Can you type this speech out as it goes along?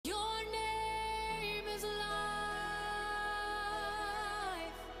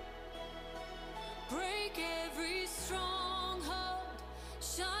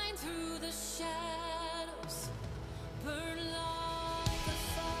through the shadows, burn like a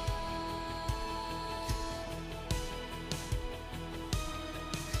fire.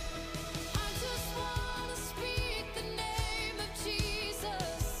 I just want to speak the name of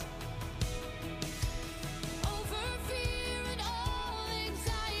Jesus over fear and all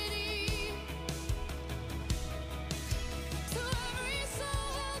anxiety. To every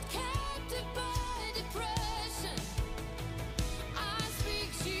soul held captive by depression, I speak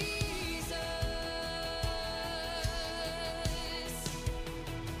Jesus.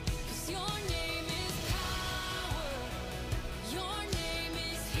 'Cause your name is power, your name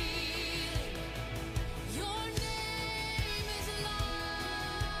is healing, your name is life.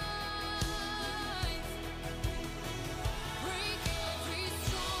 Break every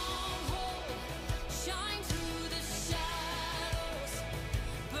stronghold, shine through the shadows,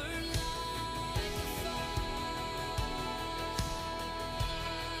 burn like a fire.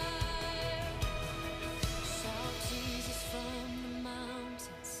 Shout Jesus from the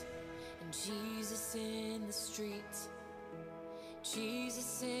mountains, and Jesus in the streets,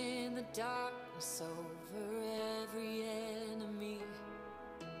 Jesus in the darkness over every enemy.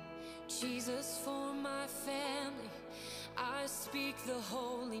 Jesus for my family, I speak the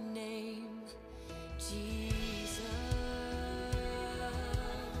holy name, Jesus.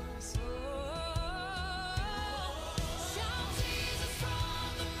 Oh, shout Jesus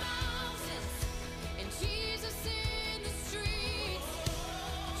from the mountains, and Jesus in the streets,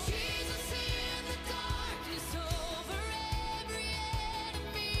 Jesus in the darkness over every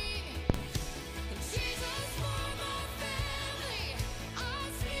enemy. And Jesus for my family, I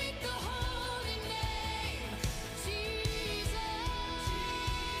speak the holy name, Jesus.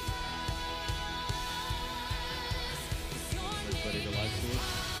 Your Everybody to name is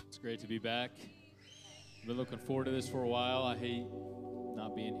Lifesource. It's great to be back. I've been looking forward to this for a while. I hate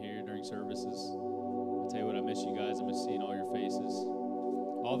not being here during services. I'll tell you what, I miss you guys. I miss seeing all your faces.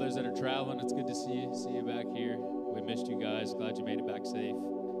 All those that are traveling, it's good to see you back here. We missed you guys. Glad you made it back safe.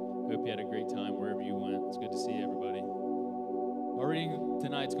 Hope you had a great time wherever you went. It's good to see everybody. Our reading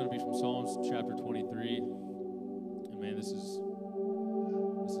tonight's going to be from Psalms chapter 23. And man, this is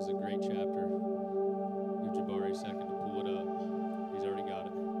a great chapter. Give Jabari a second to pull it up. He's already got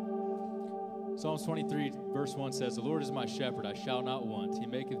it. Psalms 23, verse 1 says, "The Lord is my shepherd, I shall not want. He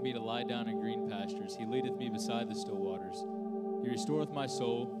maketh me to lie down in green pastures. He leadeth me beside the still waters. He restoreth my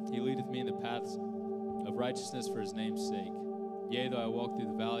soul. He leadeth me in the paths of righteousness for his name's sake. Yea, though I walk through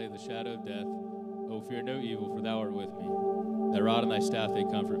the valley of the shadow of death, I will fear no evil, for thou art with me. Thy rod and thy staff, they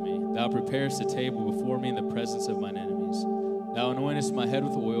comfort me. Thou preparest a table before me in the presence of mine enemies. Thou anointest my head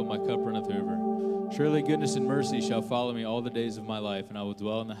with oil, my cup runneth over. Surely goodness and mercy shall follow me all the days of my life, and I will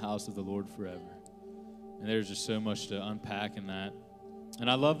dwell in the house of the Lord forever." And there's just so much to unpack in that. And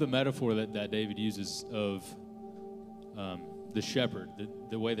I love the metaphor that David uses of the shepherd,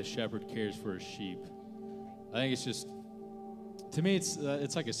 the way the shepherd cares for his sheep. I think it's just, to me,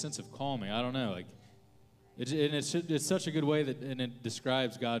 it's like a sense of calming. I don't know, like, it's such a good way and it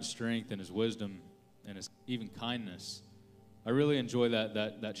describes God's strength and his wisdom and his even kindness. I really enjoy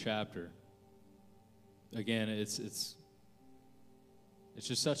that chapter. Again, it's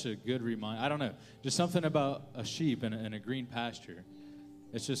just such a good reminder. I don't know, just something about a sheep and a green pasture.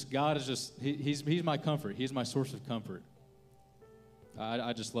 It's just, God is just, he's my comfort. He's my source of comfort.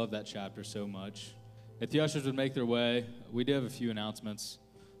 I just love that chapter so much. If the ushers would make their way, we do have a few announcements.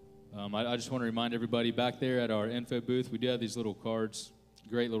 I just want to remind everybody back there at our info booth, we do have these little cards,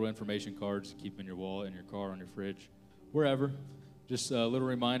 great little information cards to keep in your wallet, in your car, on your fridge, wherever. Just little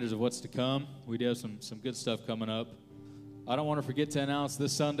reminders of what's to come. We do have some good stuff coming up. I don't want to forget to announce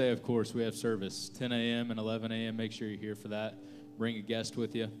this Sunday, of course, we have service, 10 a.m. and 11 a.m. Make sure you're here for that. Bring a guest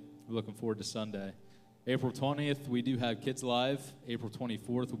with you. We're looking forward to Sunday. April 20th, we do have Kids Live. April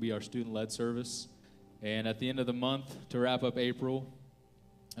 24th will be our student-led service. And at the end of the month, to wrap up April,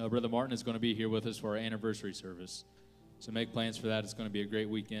 Brother Martin is going to be here with us for our anniversary service. So make plans for that. It's going to be a great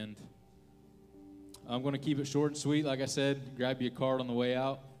weekend. I'm going to keep it short and sweet. Like I said, grab you a card on the way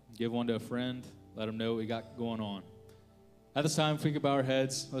out. Give one to a friend. Let them know what we got going on. At this time, if we could bow our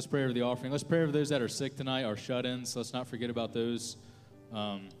heads, let's pray over the offering. Let's pray over those that are sick tonight, our shut-ins. Let's not forget about those.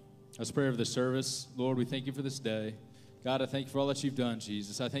 Let's pray over the service. Lord, we thank you for this day. God, I thank you for all that you've done,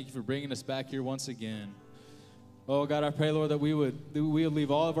 Jesus. I thank you for bringing us back here once again. Oh, God, I pray, Lord, that we would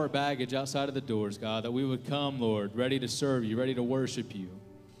leave all of our baggage outside of the doors, God, that we would come, Lord, ready to serve you, ready to worship you.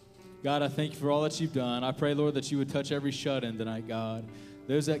 God, I thank you for all that you've done. I pray, Lord, that you would touch every shut-in tonight, God.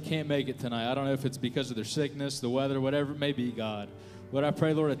 Those that can't make it tonight, I don't know if it's because of their sickness, the weather, whatever it may be, God. Lord, I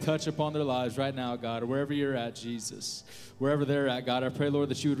pray, Lord, a touch upon their lives right now, God, or wherever you're at, Jesus. Wherever they're at, God, I pray, Lord,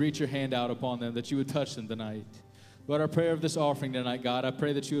 that you would reach your hand out upon them, that you would touch them tonight. Lord, I pray over this offering tonight, God. I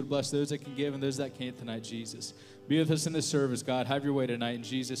pray that you would bless those that can give and those that can't tonight, Jesus. Be with us in this service, God. Have your way tonight in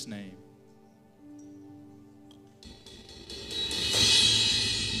Jesus' name.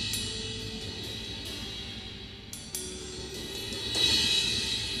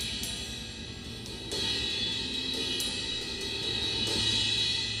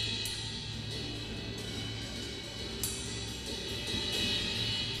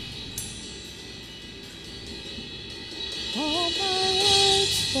 All my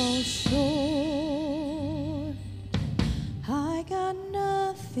words fall short. I got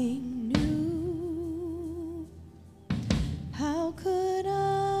nothing new. How could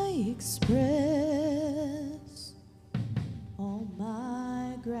I express all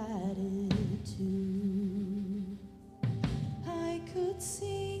my gratitude? I could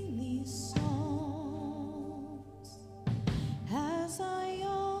sing these songs as I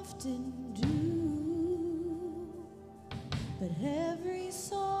often do. But every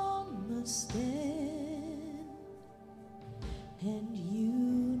song must end, and you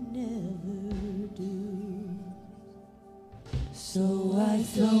never do. So I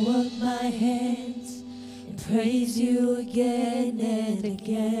throw up my hands and praise you again and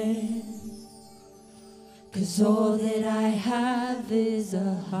again. 'Cause all that I have is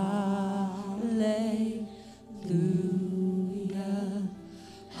a hallelujah,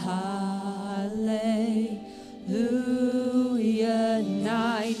 hallelujah. And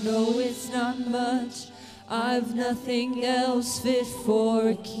I know it's not much, I've nothing else fit for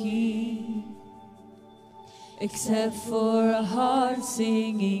a king, except for a heart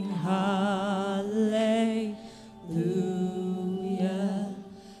singing hallelujah,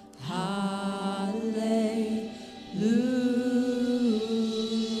 hallelujah.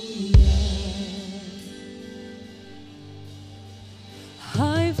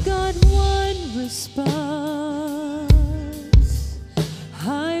 I've got one response,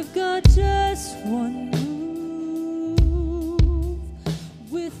 I've got just one move,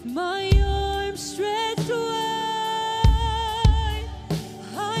 with my arms stretched wide,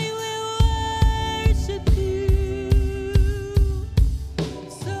 I will worship you.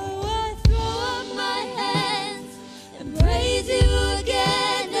 So I throw up my hands and praise you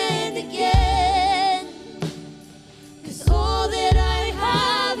again and again. 'Cause all that I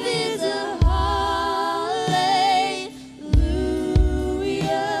have is a hallelujah,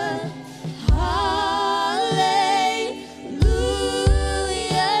 hallelujah.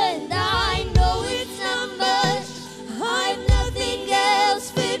 And I know it's not much, I've nothing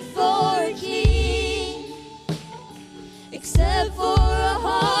else fit for a king, except for a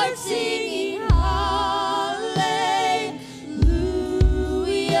heart singing hallelujah,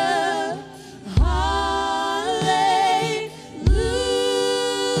 hallelujah.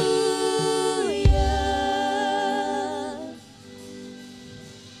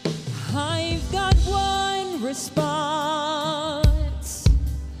 I've got one response,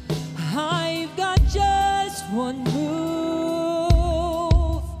 I've got just one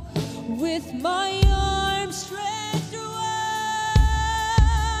move, with my arms stretched wide,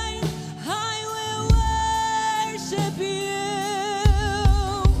 I will worship you.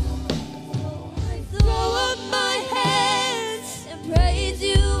 I throw up my hands and praise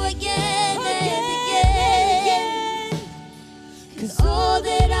you again and again. 'Cause all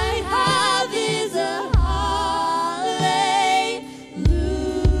that I have is a hallelujah,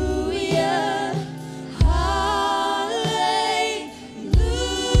 hallelujah.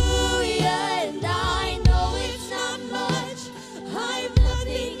 And I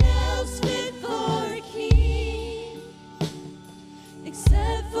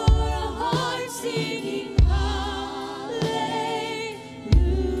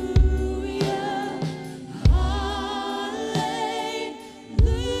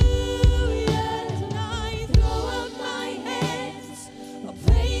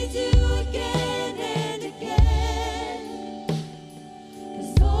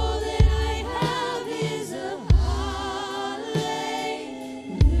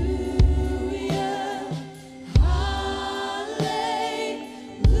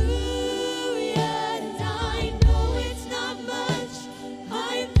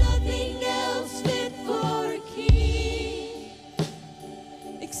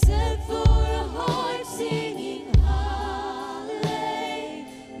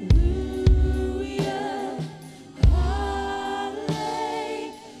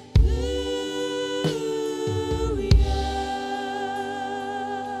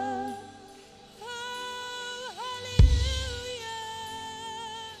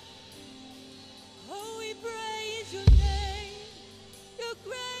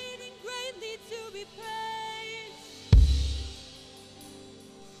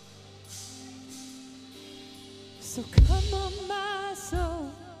So come on, my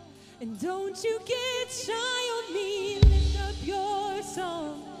soul, and don't you get shy on me. Lift up your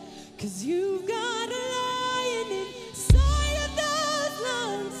song, 'cause you've got a lion inside of those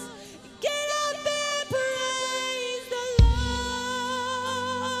lungs. Get up and praise the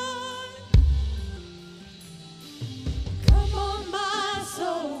Lord. Come on, my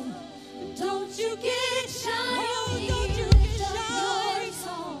soul, don't you get shy on me. Don't you get shy.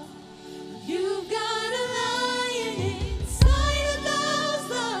 You've got a lion inside of those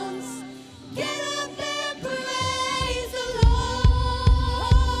lungs. Get up and praise the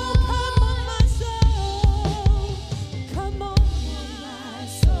Lord. Come on, my soul. Come on, my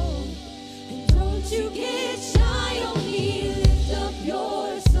soul. And don't you get shy on me. Lift up your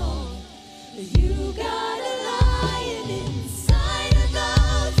song. You got a lion inside of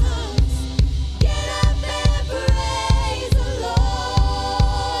those lungs. Get up and praise the Lord.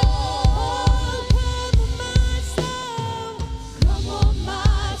 Come on,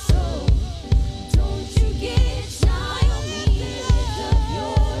 my soul. Don't you get shy on me. Lift up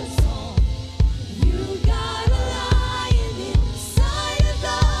your song. You got a lion inside of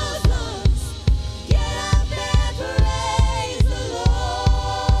those lungs. Get up and praise the Lord.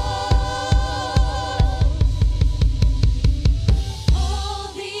 All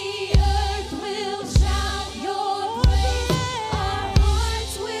the earth will shout your praise. Our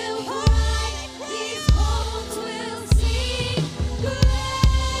hearts will cry. These bones will sing. Great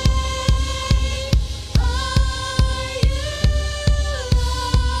are you,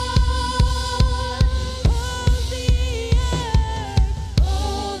 Lord.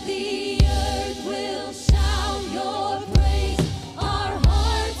 All the earth will shout your praise. Our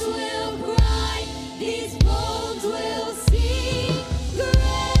hearts will cry. These bones will sing.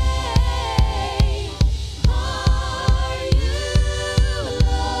 Great are you,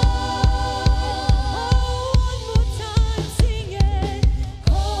 Lord. One more time, sing it.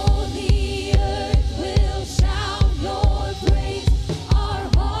 All the earth will shout your praise. Our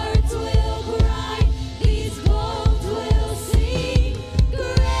hearts will cry. These bones will sing.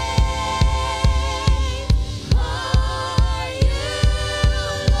 Great are you,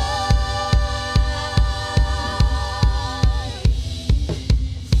 Lord.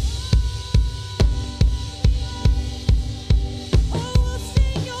 Oh, we'll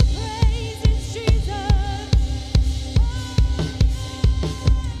sing your praises, Jesus.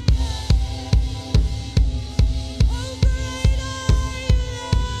 Oh, great are you,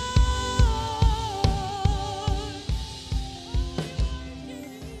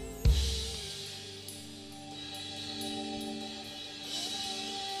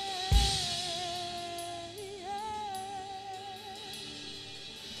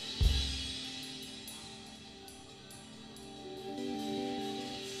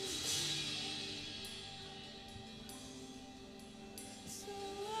 So I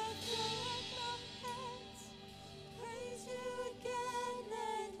throw up my hands, praise you again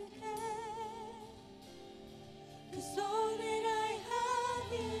and again. 'Cause all that I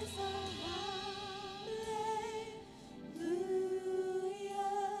have is a hallelujah,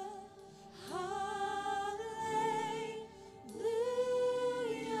 hallelujah.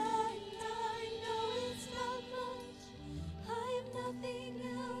 And I know it's not much, I am nothing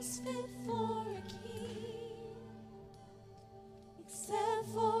else fit for a king, except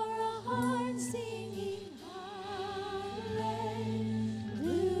for a heart singing hallelujah,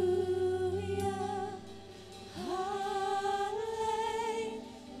 hallelujah.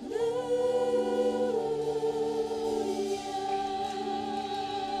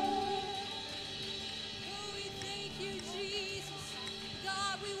 Oh, we thank you, Jesus.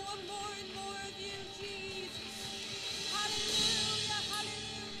 God, we want more and more of you, Jesus. Hallelujah,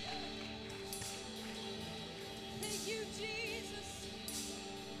 hallelujah. Thank you, Jesus.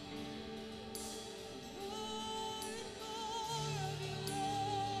 More and more of you,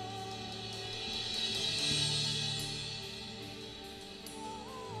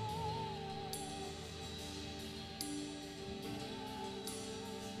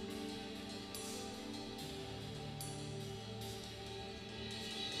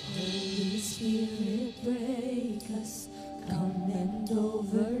 Holy Spirit, break us, come and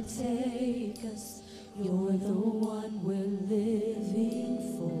overtake us. You're the one we're living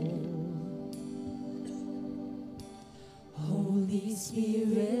for. Holy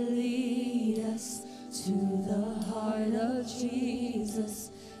Spirit, lead us to the heart of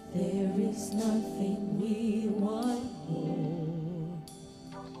Jesus. There is nothing we want more.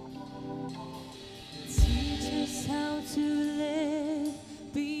 Teach us how to live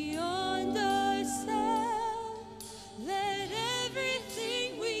beyond ourselves. Let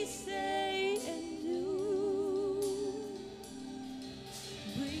everything we say and do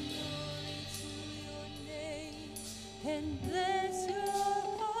and bless your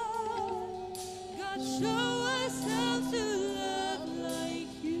heart. God, show us how to love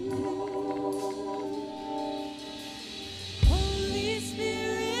like you. Holy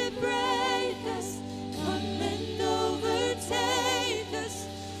Spirit, break us, come and overtake us.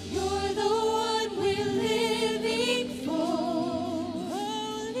 You're the one we're living for.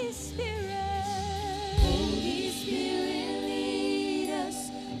 Holy Spirit, lead us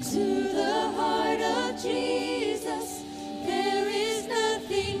to the heart of Jesus. There is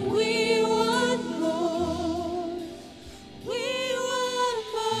nothing we want more. We want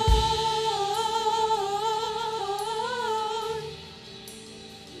more.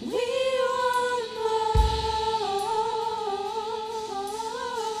 We want more.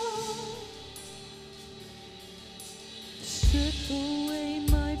 Strip away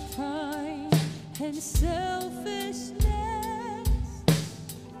my pride and selfishness.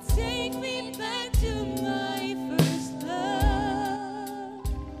 Take me back to my first love.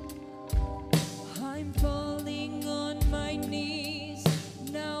 I'm falling on my knees.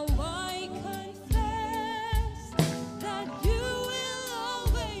 Now I confess that you will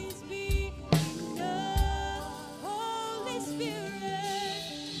always be enough. Holy Spirit,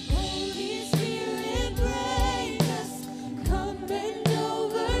 break us, come and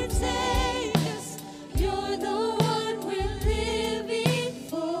overtake us. You're the one we're living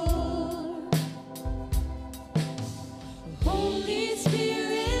for. Holy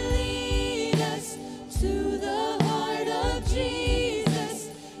Spirit, lead us to the heart of Jesus.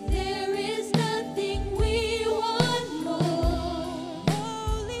 There is nothing we want more.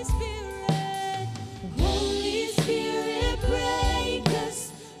 Holy Spirit, break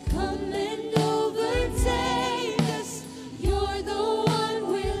us, come and overtake us. You're the one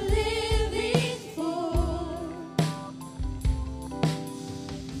we're living for.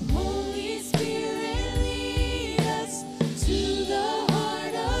 Holy Spirit, lead us to the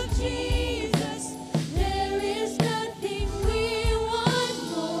heart of Jesus. There is nothing we want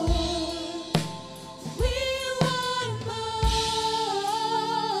more. We want more.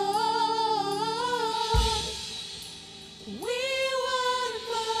 We want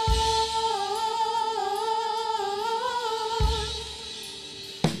more.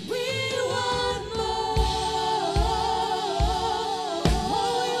 We want more. We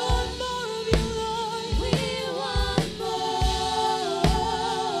want more of you, Lord. We want more.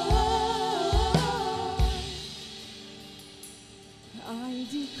 I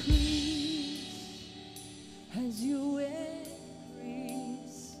decrease as you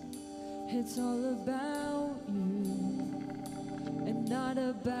increase. It's all about you and not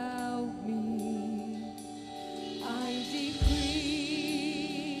about me. I decrease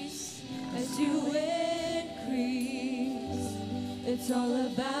as you increase. It's all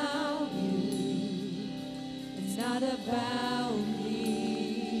about you. It's not about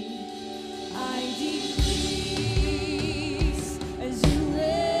me. I decrease as you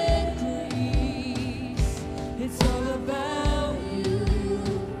increase. It's all about you.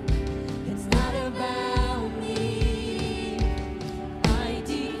 It's not about me. I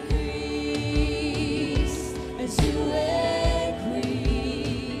decrease as you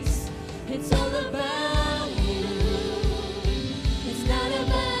increase. It's all about you. It's not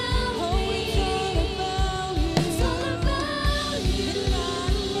about me. It's all about you. It's all about you.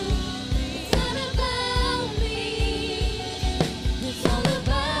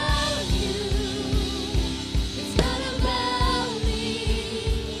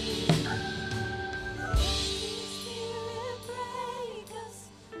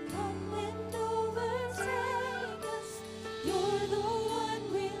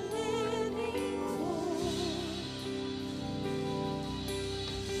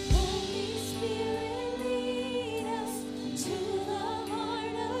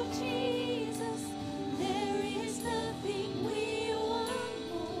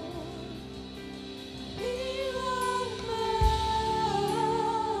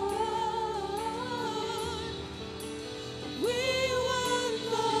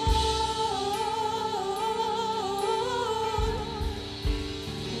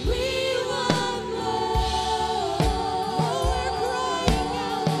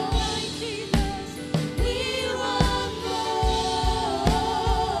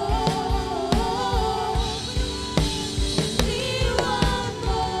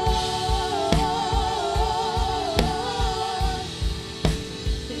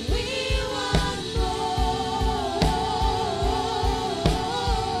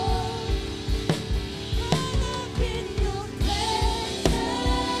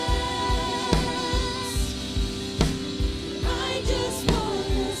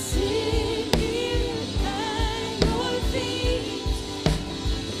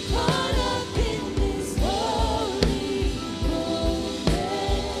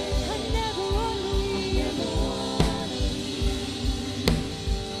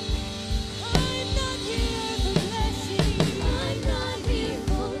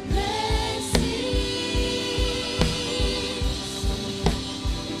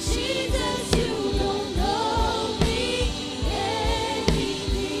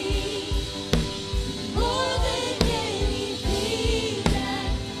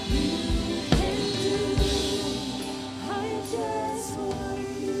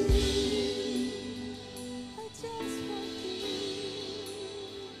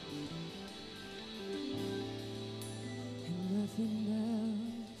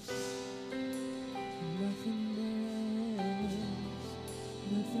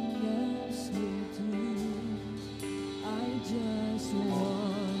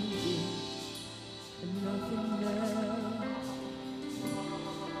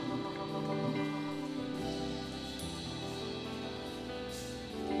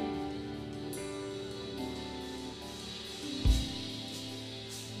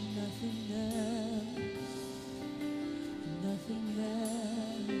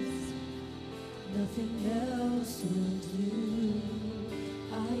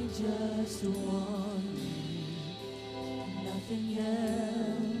 just want you, nothing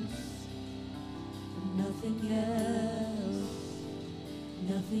else, nothing else,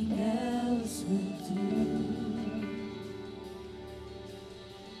 nothing else will do.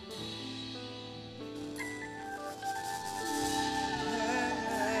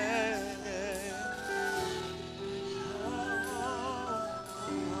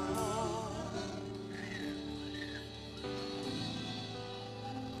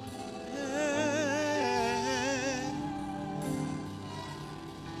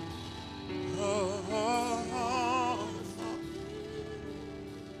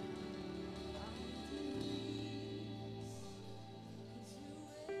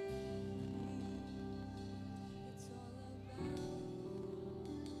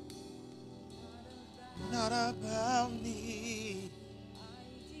 Not about me.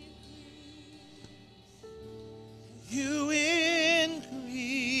 You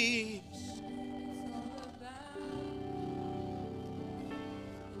increase.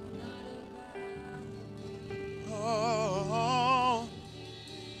 Oh,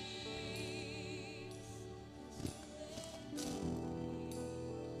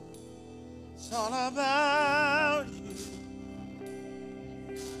 it's all about you.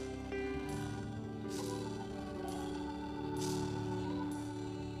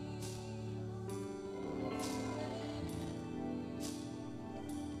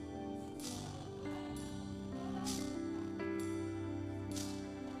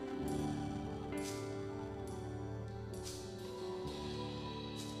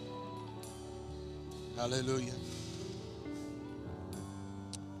 Hallelujah.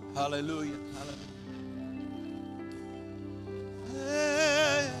 Hallelujah. Hallelujah.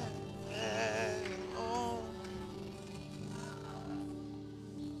 Hey, hey, oh.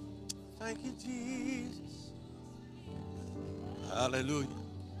 Thank you, Jesus. Hallelujah.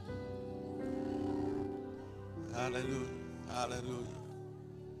 Hallelujah. Hallelujah.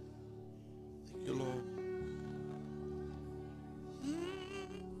 Thank you, Lord.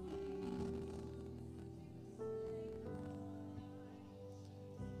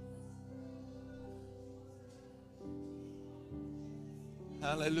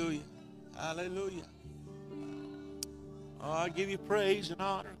 Hallelujah. Hallelujah. Oh, I give you praise and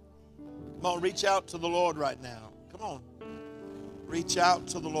honor. Come on, reach out to the Lord right now. Come on. Reach out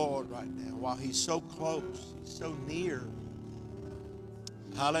to the Lord right now while He's so close. He's so near.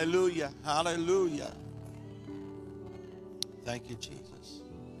 Hallelujah. Hallelujah. Thank you, Jesus.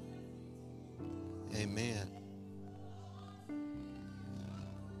 Amen.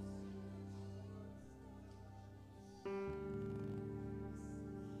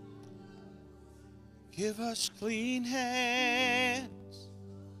 Give us clean hands,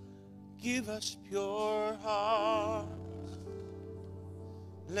 give us pure hearts.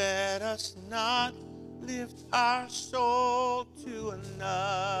 Let us not lift our soul to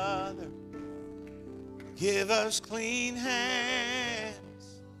another. Give us clean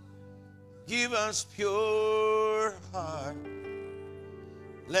hands, give us pure heart.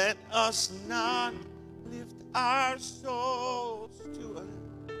 Let us not lift our souls to another.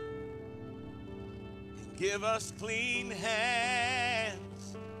 Give us clean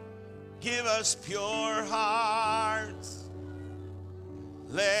hands, give us pure hearts.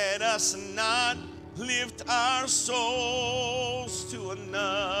 Let us not lift our souls to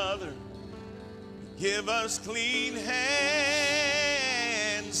another. Give us clean hands,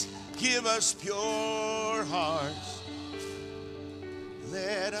 give us pure hearts.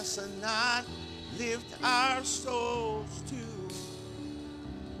 Let us not lift our souls to.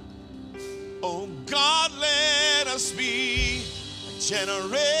 Oh God, let us be a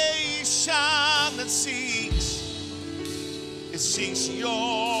generation that seeks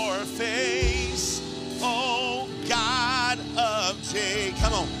your face. Oh God of Jacob,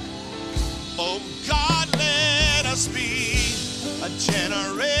 come on. Oh God, let us be a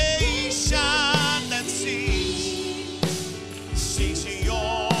generation that seeks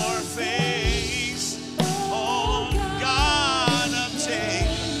your face. Oh God of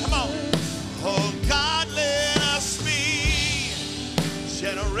Jacob, come on. Oh God, let us be a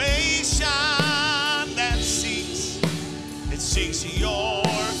generation that seeks your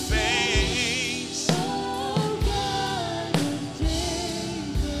face. Oh God of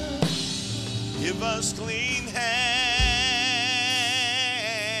Jacob, give us clean hands,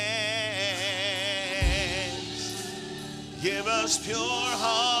 give us pure hearts,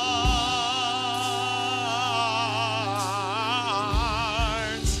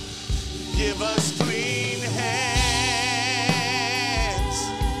 give us clean hands,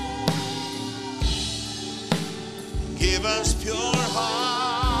 give us pure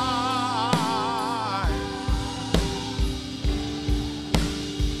hearts.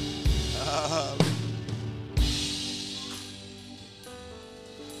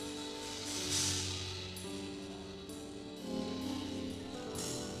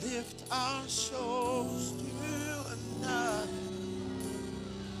 lift our souls to another.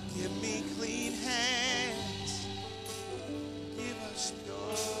 Give me clean hands. Give us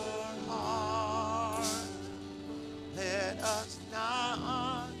pure heart. Let us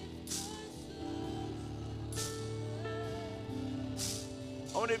not.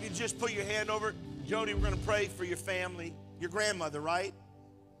 I wonder if you just put your hand over. Jody, we're going to pray for your family, your grandmother, right?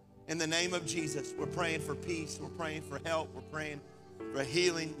 In the name of Jesus, we're praying for peace. We're praying for help. We're praying for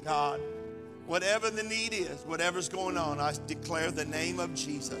healing, God. Whatever the need is, whatever's going on, I declare the name of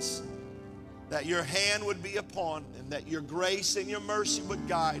Jesus, that your hand would be upon them, that your grace and your mercy would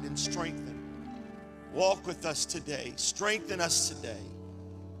guide and strengthen. Walk with us today. Strengthen us today.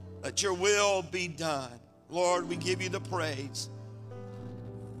 Let your will be done. Lord, we give you the praise.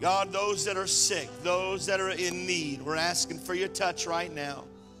 God, those that are sick, those that are in need, we're asking for your touch right now.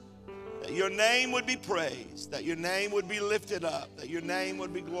 That your name would be praised, that your name would be lifted up, that your name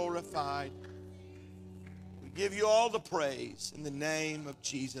would be glorified. We give you all the praise in the name of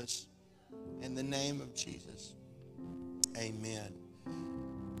Jesus. In the name of Jesus. Amen.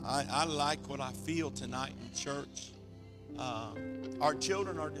 I like what I feel tonight in church. Our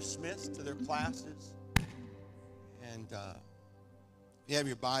children are dismissed to their classes. And if you have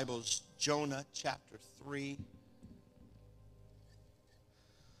your Bibles, Jonah chapter 3.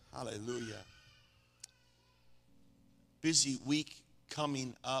 Hallelujah. Busy week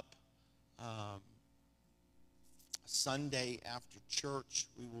coming up. Sunday after church,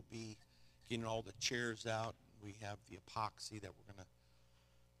 we will be getting all the chairs out. We have the epoxy that we're going to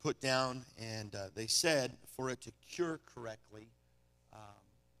put down. And they said for it to cure correctly,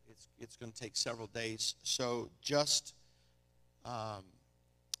 it's going to take several days. So just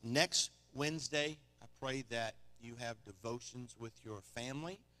next Wednesday, I pray that you have devotions with your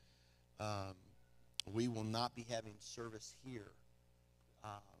family. We will not be having service here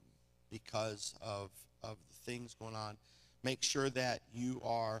because of the things going on. Make sure that you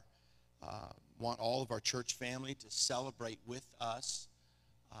are want all of our church family to celebrate with us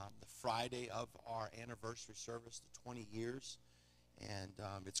the Friday of our anniversary service, the 20 years. And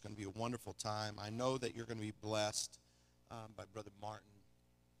it's going to be a wonderful time. I know that you're going to be blessed by Brother Martin.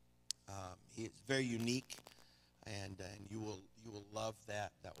 He is very unique, and you will love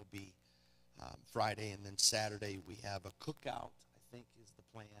that. That will be Friday, and then Saturday we have a cookout, I think is the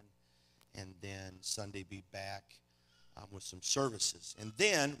plan, and then Sunday be back with some services. And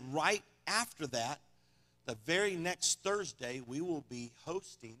then right after that, the very next Thursday, we will be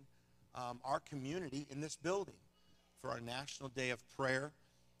hosting our community in this building for our National Day of Prayer.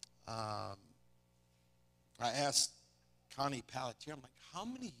 I asked Connie Pelletier, I'm like, how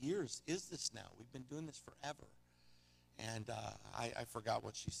many years is this now? We've been doing this forever. And I forgot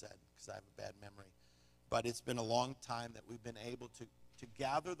what she said because I have a bad memory. But it's been a long time that we've been able to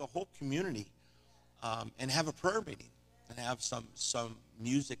gather the whole community and have a prayer meeting and have some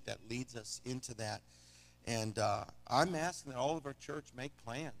music that leads us into that. And I'm asking that all of our church make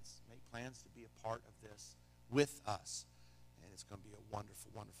plans to be a part of this with us. And it's going to be a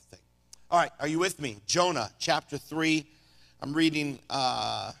wonderful, wonderful thing. All right, are you with me? Jonah chapter 3. I'm reading,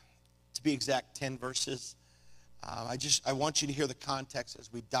 to be exact, 10 verses. I want you to hear the context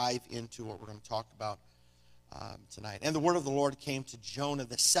as we dive into what we're going to talk about tonight. And the word of the Lord came to Jonah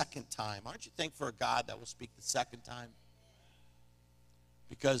the second time. Aren't you thankful for a God that will speak the second time?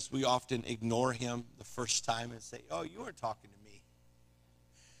 Because we often ignore him the first time and say, oh, you weren't talking to me.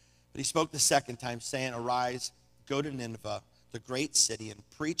 But he spoke the second time, saying, arise, go to Nineveh, the great city, and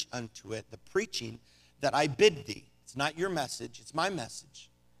preach unto it the preaching that I bid thee. It's not your message, it's my message.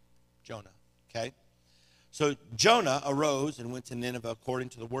 Jonah, okay? So Jonah arose and went to Nineveh according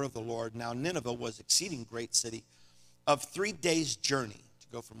to the word of the Lord. Now Nineveh was an exceeding great city of 3 days' journey to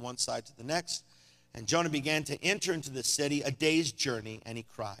go from one side to the next. And Jonah began to enter into the city a day's journey, and he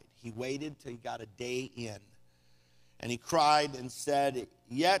cried. He waited till he got a day in. And he cried and said,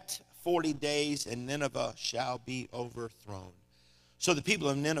 yet 40 days, and Nineveh shall be overthrown. So the people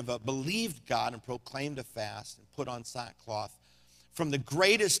of Nineveh believed God and proclaimed a fast and put on sackcloth, from the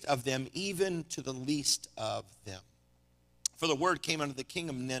greatest of them even to the least of them. For the word came unto the king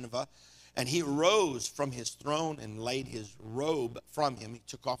of Nineveh, and he rose from his throne and laid his robe from him. He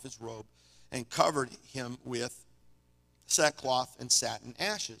took off his robe and covered him with sackcloth and satin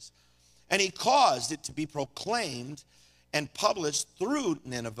ashes. And he caused it to be proclaimed and published through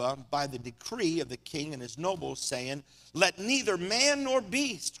Nineveh by the decree of the king and his nobles, saying, let neither man nor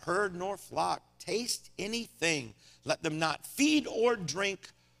beast, herd nor flock, taste anything. Let them not feed or drink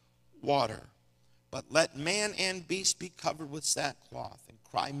water, but let man and beast be covered with sackcloth and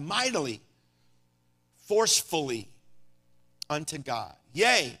cry mightily, forcefully unto God.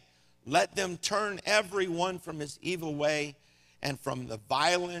 Yea, let them turn every one from his evil way and from the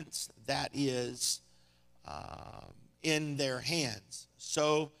violence that is in their hands.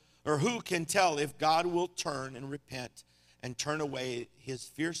 So, or who can tell if God will turn and repent and turn away his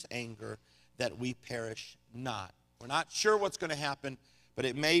fierce anger that we perish not? We're not sure what's going to happen, but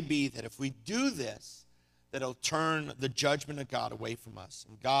it may be that if we do this, that it'll turn the judgment of God away from us.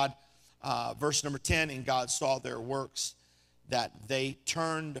 And God, verse number 10, and God saw their works, that they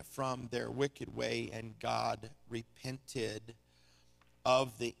turned from their wicked way, and God repented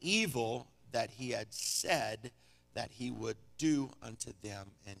of the evil that he had said that he would do unto them,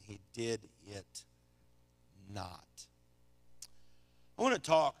 and he did it not. I want to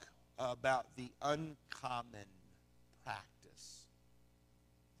talk about the uncommon practice.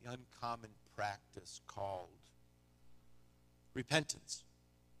 The uncommon practice called repentance.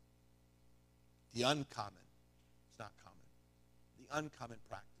 The uncommon, it's not common. The uncommon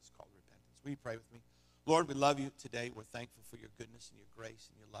practice called repentance. Will you pray with me? Lord, we love you today. We're thankful for your goodness and your grace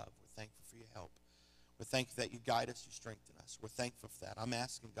and your love. We're thankful for your help. We're thankful that you guide us, you strengthen us. We're thankful for that. I'm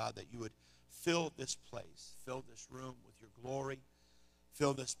asking, God, that you would fill this place, fill this room with your glory,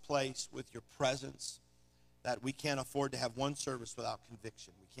 fill this place with your presence, that we can't afford to have one service without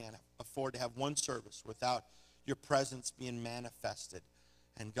conviction. We can't afford to have one service without your presence being manifested.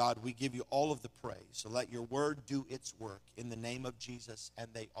 And God, we give you all of the praise. So let your word do its work in the name of Jesus. And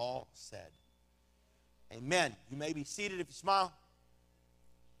they all said, amen. You may be seated if you smile.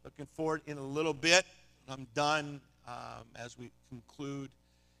 Looking forward in a little bit. I'm done as we conclude,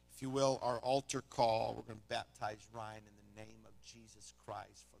 if you will, our altar call. We're going to baptize Ryan in the name of Jesus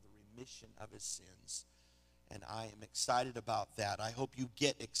Christ for the remission of his sins. And I am excited about that. I hope you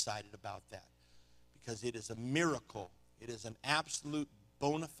get excited about that, because it is a miracle. It is an absolute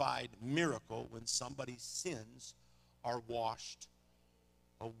bona fide miracle when somebody's sins are washed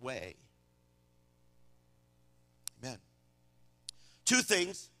away. Amen. Two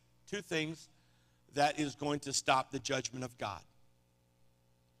things that is going to stop the judgment of God.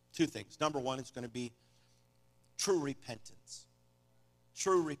 Two things. Number one is going to be true repentance.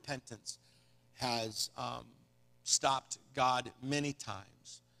 True repentance has stopped God many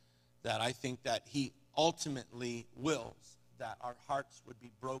times, that I think that he ultimately wills that our hearts would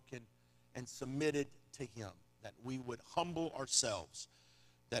be broken and submitted to him, that we would humble ourselves,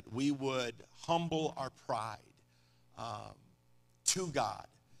 that we would humble our pride to God.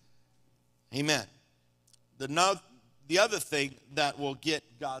 Amen. The other thing that will get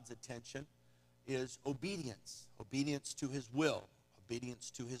God's attention is obedience. Obedience to his will,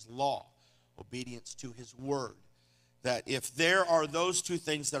 obedience to his law, obedience to his word. That if there are those two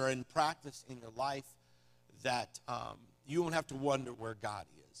things that are in practice in your life, that you won't have to wonder where God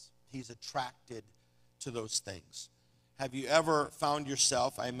is. He's attracted to those things. Have you ever found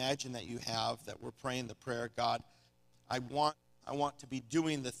yourself, I imagine that you have, that we're praying the prayer, God, I want to be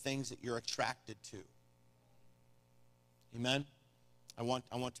doing the things that you're attracted to. Amen? I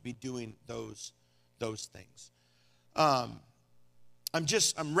want to be doing those things. I'm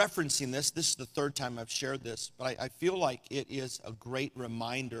referencing this. This is the third time I've shared this, but I feel like it is a great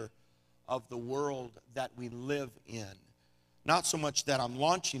reminder of the world that we live in. Not so much that I'm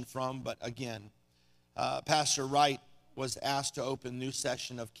launching from, but again, Pastor Wright was asked to open a new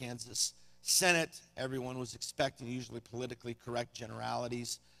session of Kansas Senate. Everyone was expecting usually politically correct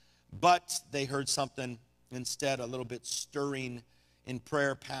generalities, but they heard something instead a little bit stirring in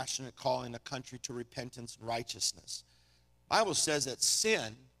prayer, passionate, calling a country to repentance and righteousness. The Bible says that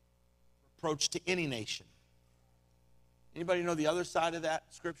sin approach to any nation. Anybody know the other side of that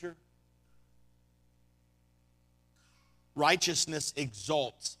scripture? Righteousness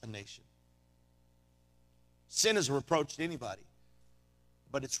exalts a nation. Sin is a reproach to anybody,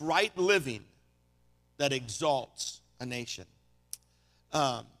 but it's right living that exalts a nation.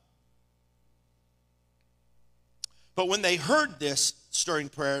 But when they heard this stirring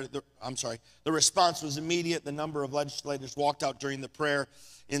prayer, the response was immediate. The number of legislators walked out during the prayer.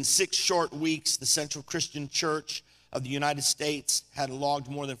 In 6 short weeks, the Central Christian Church of the United States had logged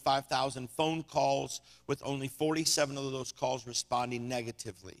more than 5,000 phone calls, with only 47 of those calls responding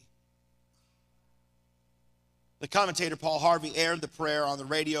negatively. The commentator Paul Harvey aired the prayer on the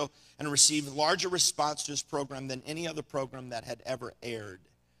radio and received a larger response to his program than any other program that had ever aired.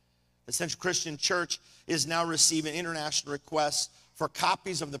 The Central Christian Church is now receiving international requests for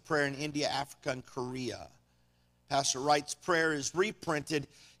copies of the prayer in India, Africa, and Korea. Pastor Wright's prayer is reprinted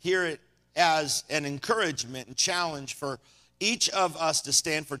here as an encouragement and challenge for each of us to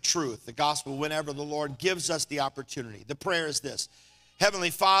stand for truth, the gospel, whenever the Lord gives us the opportunity. The prayer is this: Heavenly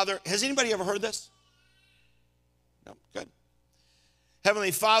Father, has anybody ever heard this? No, good.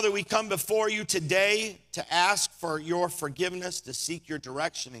 Heavenly Father, we come before you today to ask for your forgiveness, to seek your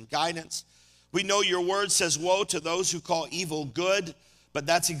direction and guidance. We know your word says, woe to those who call evil good, but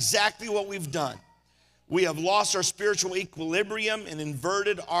that's exactly what we've done. We have lost our spiritual equilibrium and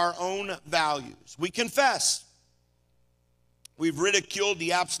inverted our own values. We confess. We've ridiculed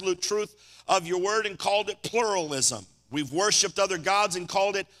the absolute truth of your word and called it pluralism. We've worshiped other gods and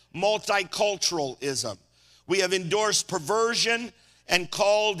called it multiculturalism. We have endorsed perversion and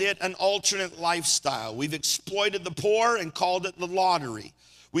called it an alternate lifestyle. We've exploited the poor and called it the lottery.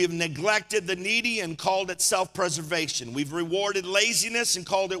 We have neglected the needy and called it self-preservation. We've rewarded laziness and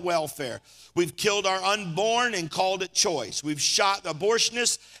called it welfare. We've killed our unborn and called it choice. We've shot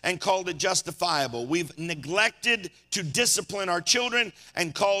abortionists and called it justifiable. We've neglected to discipline our children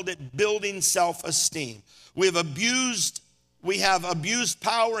and called it building self-esteem. We have abused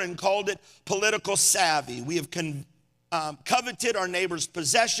power and called it political savvy. We have coveted our neighbor's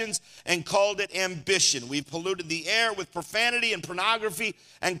possessions and called it ambition. We've polluted the air with profanity and pornography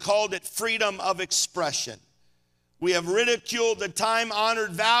and called it freedom of expression. We have ridiculed the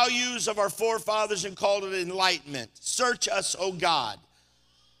time-honored values of our forefathers and called it enlightenment. Search us, O God,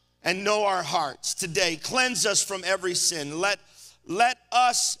 and know our hearts today. Cleanse us from every sin. Let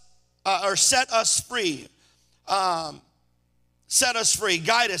us set us free. Set us free.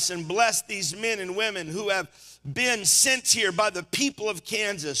 Guide us and bless these men and women who have been sent here by the people of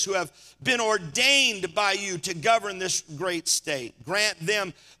Kansas, who have been ordained by you to govern this great state. Grant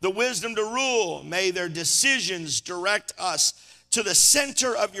them the wisdom to rule. May their decisions direct us to the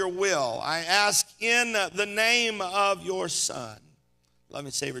center of your will. I ask in the name of your Son, loving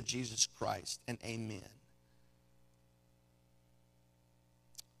Savior Jesus Christ, and amen.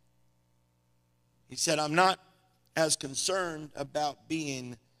 He said, I'm not as concerned about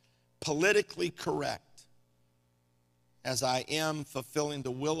being politically correct as I am fulfilling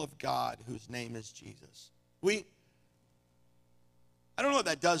the will of God, whose name is Jesus. I don't know what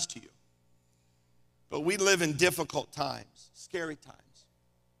that does to you, but we live in difficult times, scary times,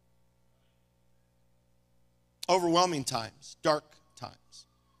 overwhelming times, dark times.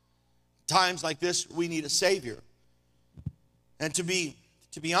 Times like this, we need a Savior. And to be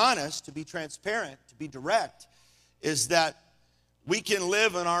honest, to be transparent, to be direct, is that we can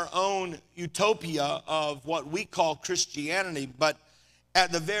live in our own utopia of what we call Christianity, but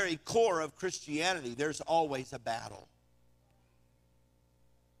at the very core of Christianity, there's always a battle.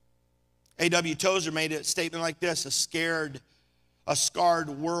 A.W. Tozer made a statement like this: a scarred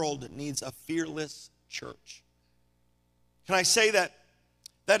world needs a fearless church. Can I say that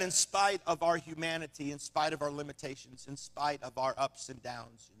in spite of our humanity, in spite of our limitations, in spite of our ups and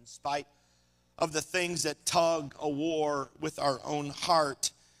downs, in spite of the things that tug a war with our own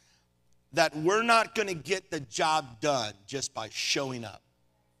heart, that we're not going to get the job done just by showing up.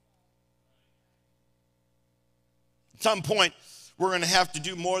 At some point, we're going to have to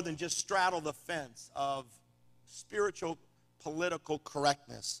do more than just straddle the fence of spiritual, political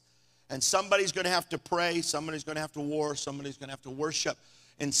correctness. And somebody's going to have to pray, somebody's going to have to war, somebody's going to have to worship.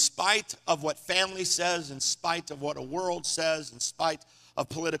 In spite of what family says, in spite of what a world says, in spite of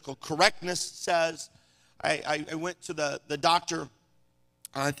political correctness says. I went to the doctor,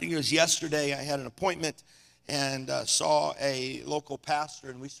 I think it was yesterday. I had an appointment and saw a local pastor,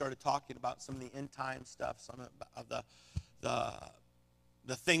 and we started talking about some of the end time stuff, some of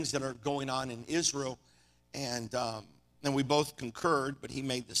the things that are going on in Israel. And we both concurred, but he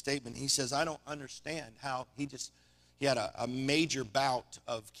made the statement. He says, I don't understand how he had a major bout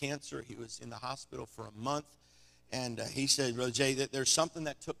of cancer. He was in the hospital for a month. And he said, Brother Jay, that there's something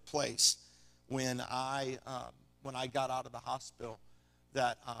that took place when I got out of the hospital,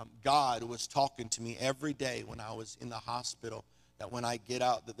 that God was talking to me every day when I was in the hospital, that when I get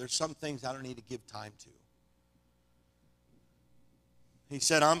out, that there's some things I don't need to give time to. He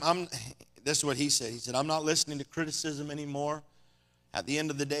said, this is what he said. He said, I'm not listening to criticism anymore. At the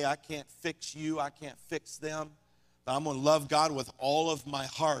end of the day, I can't fix you. I can't fix them. But I'm going to love God with all of my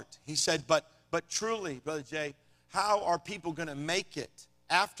heart. He said, but truly, Brother Jay, how are people going to make it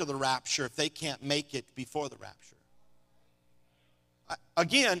after the rapture if they can't make it before the rapture?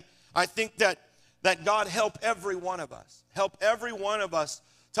 I think that God help every one of us. Help every one of us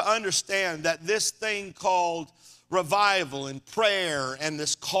to understand that this thing called revival and prayer, and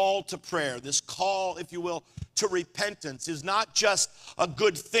this call to prayer, this call, if you will, to repentance, is not just a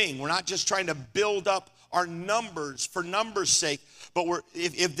good thing. We're not just trying to build up our numbers for numbers' sake, but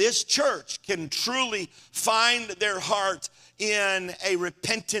if this church can truly find their heart in a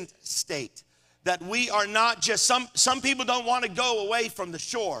repentant state, that we are not just, some people don't want to go away from the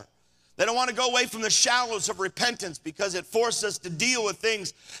shore. They don't want to go away from the shallows of repentance because it forces us to deal with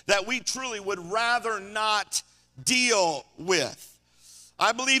things that we truly would rather not deal with.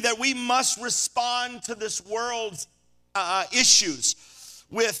 I believe that we must respond to this world's issues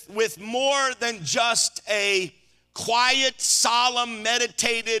with more than just a quiet, solemn,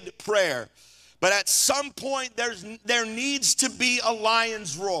 meditated prayer. But at some point, there needs to be a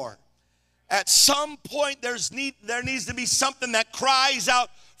lion's roar. At some point, there needs to be something that cries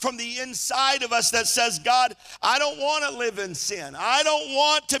out from the inside of us that says, God, I don't want to live in sin. I don't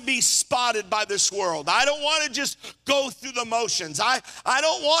want to be spotted by this world. I don't want to just go through the motions. I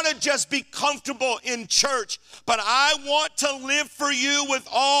don't want to just be comfortable in church, but I want to live for you with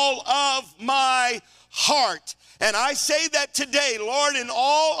all of my heart. And I say that today, Lord, in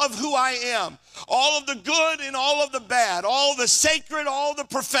all of who I am, all of the good and all of the bad, all the sacred, all the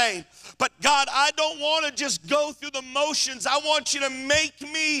profane. But God, I don't want to just go through the motions. I want you to make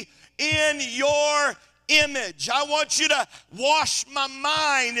me in your image. I want you to wash my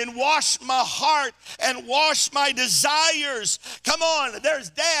mind and wash my heart and wash my desires. Come on, there's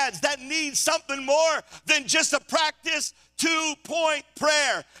dads that need something more than just a practice 2-point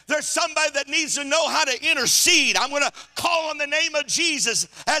prayer. There's somebody that needs to know how to intercede. I'm going to call on the name of Jesus.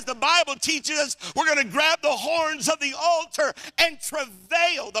 As the Bible teaches us, we're going to grab the horns of the altar and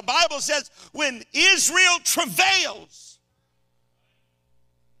travail. The Bible says when Israel travails,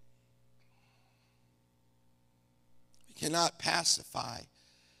 we cannot pacify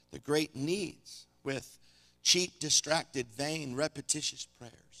the great needs with cheap, distracted, vain, repetitious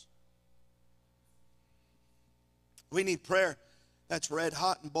prayers. We need prayer that's red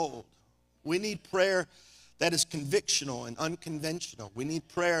hot and bold. We need prayer that is convictional and unconventional. We need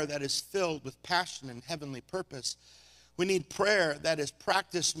prayer that is filled with passion and heavenly purpose. We need prayer that is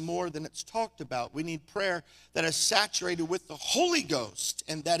practiced more than it's talked about. We need prayer that is saturated with the Holy Ghost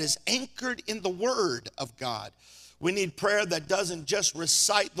and that is anchored in the Word of God. We need prayer that doesn't just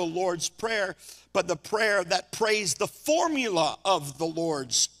recite the Lord's Prayer, but the prayer that prays the formula of the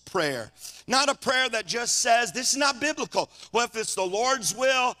Lord's Prayer. Not a prayer that just says, this is not biblical. Well, if it's the Lord's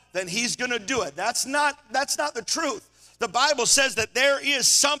will, then he's going to do it. That's not the truth. The Bible says that there is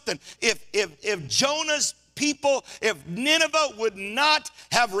something. If Jonah's people, if Nineveh would not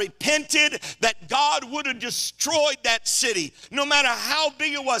have repented, that God would have destroyed that city, no matter how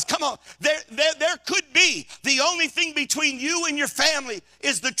big it was. Come on, there could be. The only thing between you and your family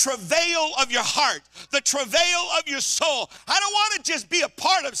is the travail of your heart, the travail of your soul. I don't want to just be a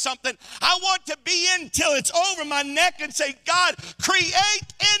part of something. I want to be in till it's over my neck and say, God, create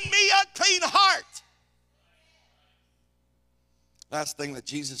in me a clean heart. Last thing that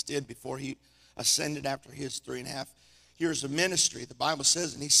Jesus did before he ascended after his 3.5 years of ministry, the Bible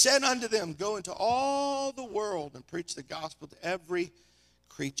says, and he said unto them, go into all the world and preach the gospel to every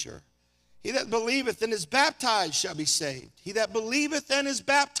creature. He that believeth and is baptized shall be saved. He that believeth and is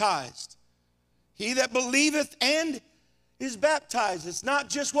baptized. He that believeth and is baptized. It's not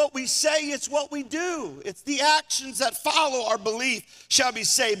just what we say, it's what we do. It's the actions that follow our belief shall be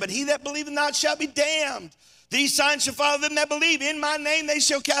saved. But he that believeth not shall be damned. These signs shall follow them that believe. In my name they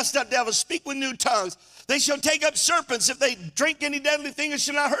shall cast out devils, speak with new tongues. They shall take up serpents. If they drink any deadly thing, it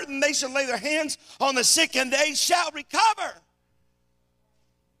shall not hurt them. They shall lay their hands on the sick, and they shall recover.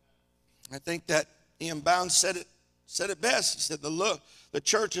 I think that Ian Bounds said it best. He said, the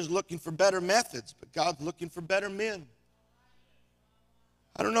church is looking for better methods, but God's looking for better men.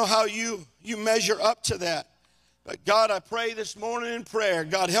 I don't know how you measure up to that. But God, I pray this morning in prayer,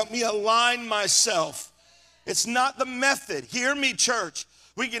 God, help me align myself. It's not the method. Hear me, church.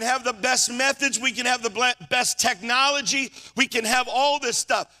 We can have the best methods. We can have the best technology. We can have all this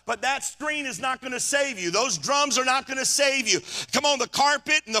stuff. But that screen is not going to save you. Those drums are not going to save you. Come on, the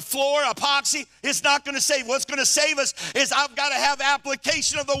carpet and the floor, epoxy, it's not going to save. What's going to save us is I've got to have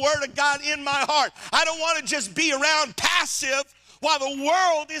application of the Word of God in my heart. I don't want to just be around passive while the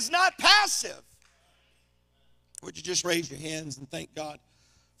world is not passive. Would you just raise your hands and thank God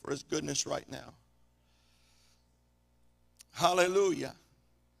for his goodness right now? Hallelujah.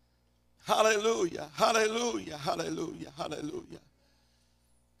 Hallelujah. Hallelujah. Hallelujah. Hallelujah.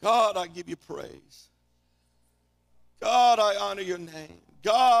 God, I give you praise. God, I honor your name.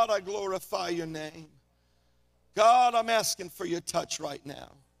 God, I glorify your name. God, I'm asking for your touch right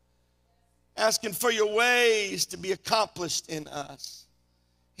now. Asking for your ways to be accomplished in us.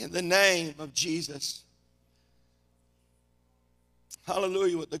 In the name of Jesus.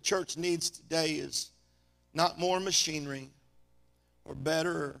 Hallelujah. What the church needs today is not more machinery or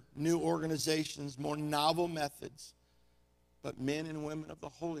better or new organizations, more novel methods, but men and women of the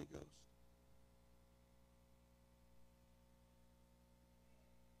Holy Ghost.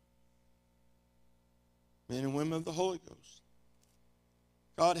 Men and women of the Holy Ghost.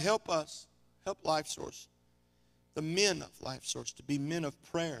 God, help us, help Lifesource, the men of Lifesource, to be men of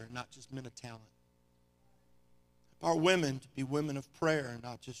prayer, not just men of talent. Help our women to be women of prayer,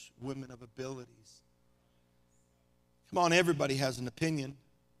 not just women of abilities. Come on, everybody has an opinion.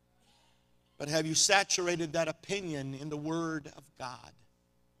 But have you saturated that opinion in the Word of God?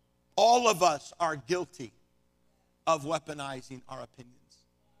 All of us are guilty of weaponizing our opinions.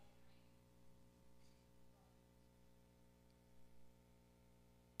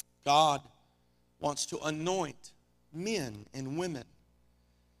 God wants to anoint men and women.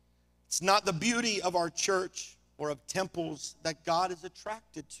 It's not the beauty of our church or of temples that God is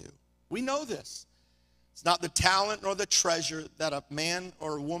attracted to. We know this. It's not the talent nor the treasure that a man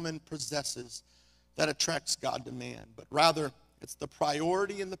or a woman possesses that attracts God to man, but rather it's the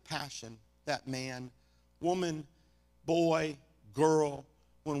priority and the passion that man, woman, boy, girl,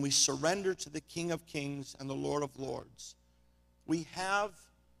 when we surrender to the King of Kings and the Lord of Lords, we have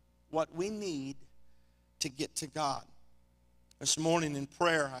what we need to get to God. This morning in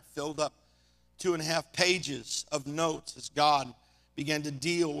prayer, I filled up 2.5 pages of notes as God began to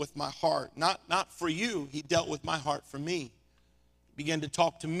deal with my heart. Not for you, he dealt with my heart for me. He began to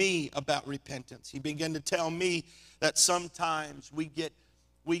talk to me about repentance. He began to tell me that sometimes we get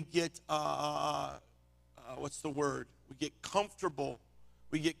what's the word? We get comfortable.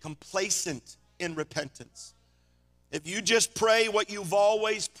 We get complacent in repentance. If you just pray what you've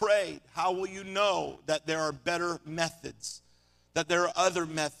always prayed, how will you know that there are better methods, that there are other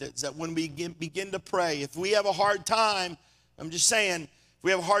methods, that when we begin to pray, if we have a hard time, I'm just saying, if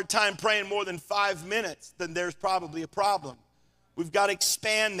we have a hard time praying more than 5 minutes, then there's probably a problem. We've got to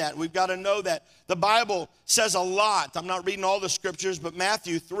expand that. We've got to know that. The Bible says a lot. I'm not reading all the scriptures, but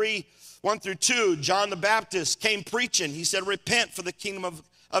Matthew 3, 1 through 2, John the Baptist came preaching. He said, repent, for the kingdom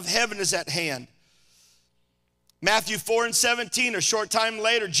of heaven is at hand. Matthew 4 and 17, a short time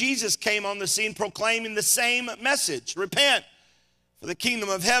later, Jesus came on the scene proclaiming the same message. Repent, for the kingdom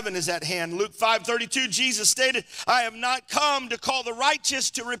of heaven is at hand. Luke 5:32, Jesus stated, I have not come to call the righteous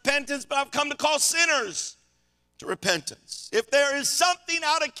to repentance, but I've come to call sinners to repentance. If there is something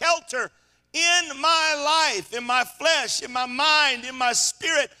out of kilter in my life, in my flesh, in my mind, in my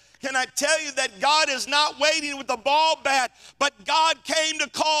spirit, can I tell you that God is not waiting with the ball bat, but God came to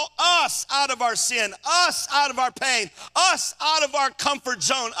call us out of our sin, us out of our pain, us out of our comfort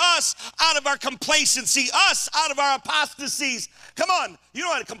zone, us out of our complacency, us out of our apostasies. Come on, you know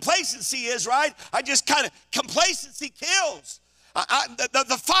what a complacency is, right? Complacency kills.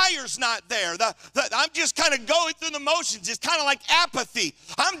 The fire's not there. I'm just kind of going through the motions. It's kind of like apathy.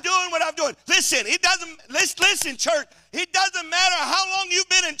 I'm doing what I'm doing. Listen, listen, church. It doesn't matter how long you've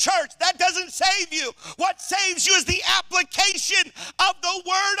been in church. That doesn't save you. What saves you is the application of the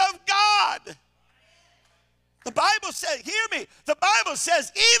Word of God. The Bible says, hear me, the Bible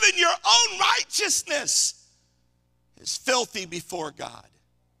says even your own righteousness is filthy before God.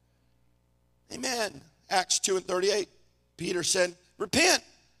 Amen. Acts 2 and 38. Peter said, repent,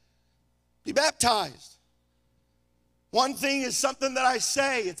 be baptized. One thing is something that I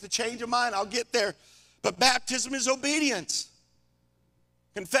say, it's a change of mind, I'll get there. But baptism is obedience.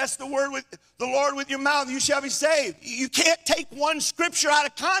 Confess the word with the Lord with your mouth, you shall be saved. You can't take one scripture out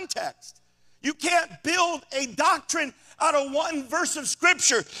of context. You can't build a doctrine out of one verse of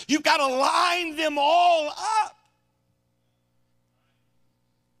scripture. You've got to line them all up.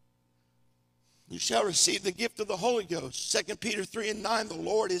 You shall receive the gift of the Holy Ghost. 2 Peter 3 and 9, the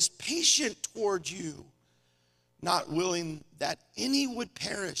Lord is patient towards you, not willing that any would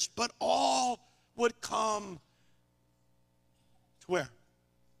perish, but all would come to where?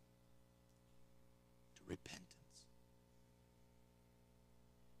 To repentance.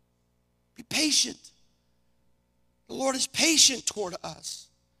 Be patient. The Lord is patient toward us.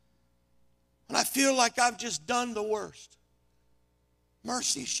 When I feel like I've just done the worst,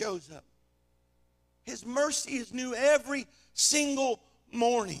 mercy shows up. His mercy is new every single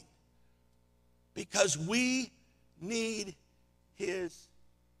morning because we need His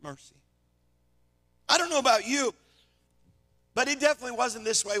mercy. I don't know about you, but it definitely wasn't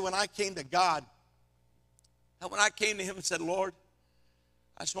this way when I came to God. And when I came to Him and said, Lord,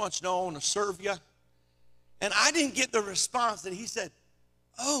 I just want you to know I want to serve you. And I didn't get the response that He said,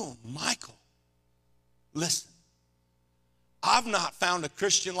 oh, Michael, listen. I've not found a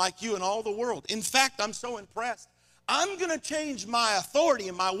Christian like you in all the world. In fact, I'm so impressed. I'm going to change my authority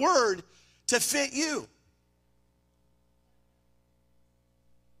and my word to fit you.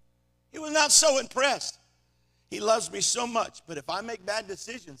 He was not so impressed. He loves me so much, but if I make bad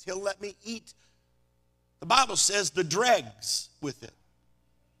decisions, He'll let me eat, the Bible says, the dregs with it.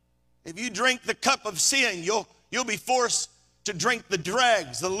 If you drink the cup of sin, you'll be forced to drink the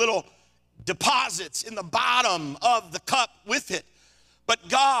dregs, the little deposits in the bottom of the cup with it. But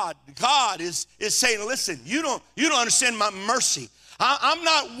God is saying, listen, you don't understand my mercy. I'm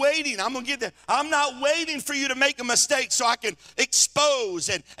not waiting. I'm going to get there. I'm not waiting for you to make a mistake so I can expose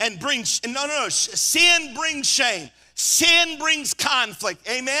and bring. No. Sin brings shame. Sin brings conflict.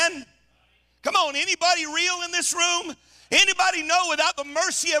 Amen? Come on, anybody real in this room? Anybody know without the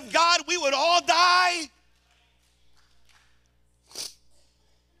mercy of God we would all die?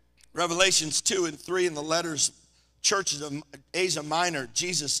 Revelations 2 and 3 in the letters, churches of Asia Minor,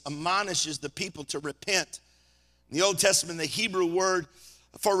 Jesus admonishes the people to repent. In the Old Testament, the Hebrew word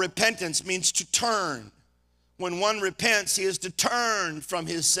for repentance means to turn. When one repents, he is to turn from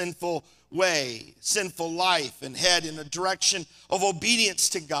his sinful way, sinful life, and head in a direction of obedience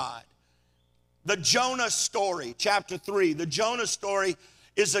to God. The Jonah story, chapter 3, the Jonah story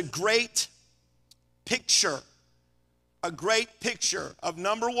is a great picture of,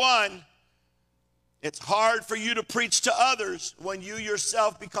 number one, it's hard for you to preach to others when you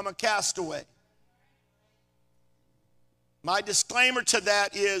yourself become a castaway. My disclaimer to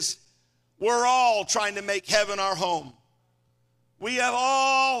that is we're all trying to make heaven our home. We have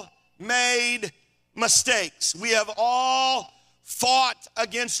all made mistakes. We have all fought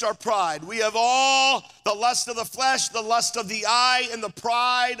against our pride. We have all the lust of the flesh, the lust of the eye, and the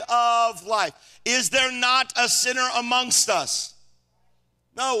pride of life. Is there not a sinner amongst us?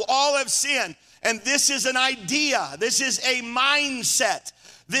 No, all have sinned. And this is an idea. This is a mindset.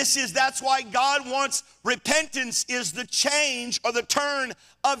 That's why God wants repentance is the change or the turn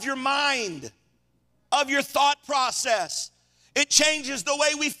of your mind, of your thought process. It changes the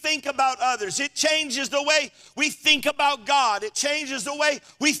way we think about others. It changes the way we think about God. It changes the way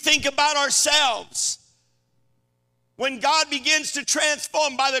we think about ourselves. When God begins to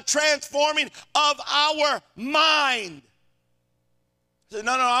transform by the transforming of our mind.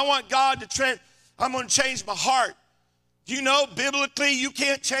 No, I want God to I'm going to change my heart. Do you know biblically you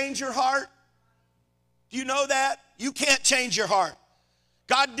can't change your heart? Do you know that? You can't change your heart.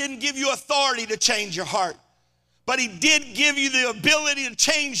 God didn't give you authority to change your heart, but he did give you the ability to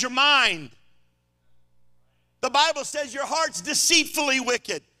change your mind. The Bible says your heart's deceitfully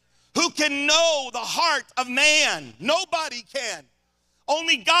wicked. Who can know the heart of man? Nobody can.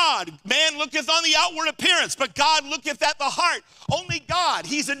 Only God. Man looketh on the outward appearance, but God looketh at the heart. Only God.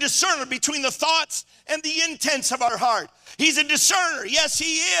 He's a discerner between the thoughts and the intents of our heart. He's a discerner. Yes,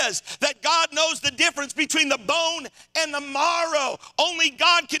 he is. That God knows the difference between the bone and the marrow. Only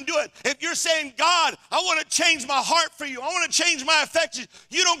God can do it. If you're saying, God, I want to change my heart for you. I want to change my affections.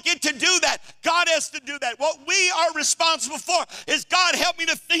 You don't get to do that. God has to do that. What we are responsible for is, God, help me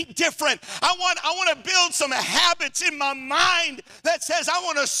to think different. I want to build some habits in my mind that says I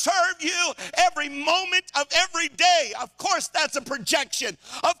want to serve you every moment of every day. Of course, that's a projection.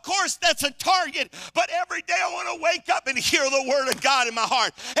 Of course, that's a target. But every day I want to wake up and hear the word of God in my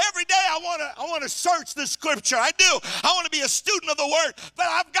heart. Every day I want to search the scripture. I do. I want to be a student of the word, but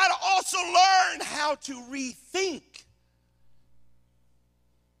I've got to also learn how to rethink.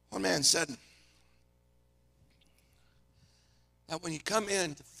 One man said that when you come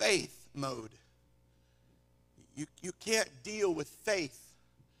into faith mode, you can't deal with faith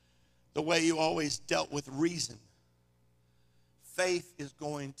the way you always dealt with reason. Faith is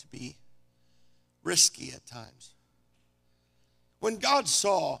going to be risky at times. When God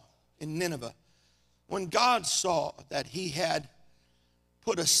saw in Nineveh, when God saw that he had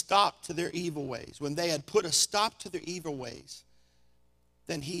put a stop to their evil ways, when they had put a stop to their evil ways,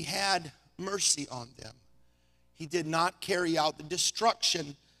 then he had mercy on them. He did not carry out the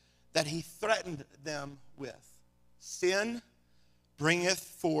destruction that he threatened them with. Sin bringeth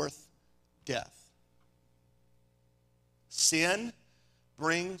forth death. Sin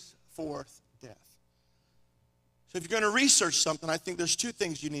brings forth death. So if you're going to research something, I think there's two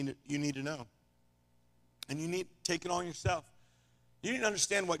things you need to know. And you need to take it on yourself. You need to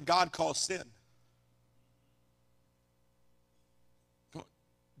understand what God calls sin.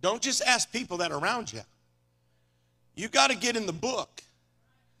 Don't just ask people that are around you. You got to get in the book.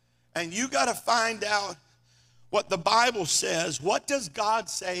 And you got to find out what the Bible says. What does God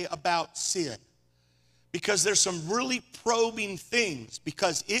say about sin? Because there's some really probing things.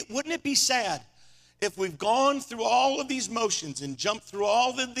 Because wouldn't it be sad if we've gone through all of these motions and jumped through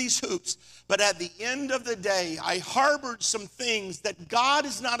all of these hoops, but at the end of the day, I harbored some things that God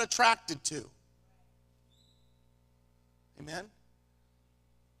is not attracted to. Amen?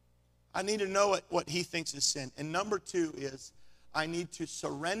 I need to know what he thinks is sin. And number two is, I need to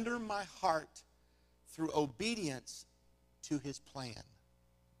surrender my heart through obedience to his plan.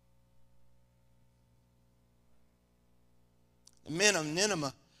 The men of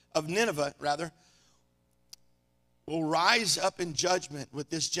Nineveh, will rise up in judgment with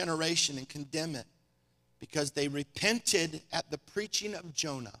this generation and condemn it because they repented at the preaching of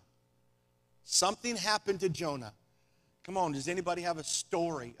Jonah. Something happened to Jonah. Come on, does anybody have a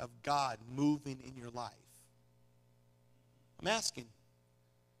story of God moving in your life? I'm asking. Do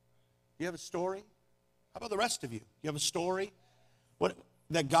you have a story? How about the rest of you? You have a story?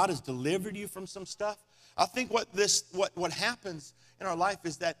 That God has delivered you from some stuff? I think what happens in our life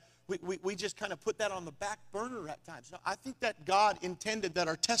is that we just kind of put that on the back burner at times. No, I think that God intended that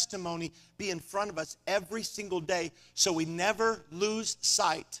our testimony be in front of us every single day so we never lose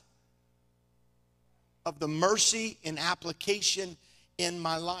sight of the mercy and application in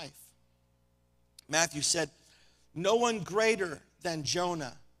my life. Matthew said, no one greater than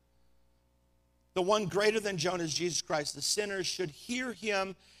Jonah. The one greater than Jonah is Jesus Christ. The sinners should hear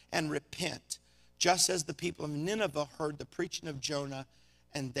him and repent, just as the people of Nineveh heard the preaching of Jonah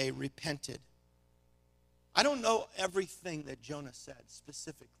and they repented. I don't know everything that Jonah said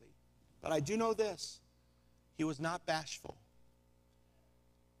specifically, but I do know this. He was not bashful.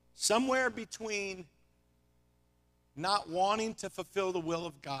 Somewhere between not wanting to fulfill the will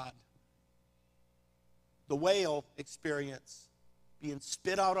of God, the whale experience, being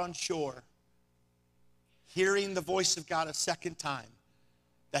spit out on shore, hearing the voice of God a second time,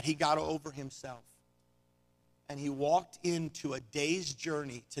 that he got over himself. And he walked into a day's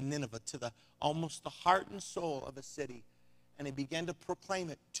journey to Nineveh, to almost the heart and soul of a city. And he began to proclaim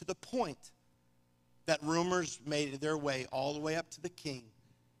it to the point that rumors made their way all the way up to the king.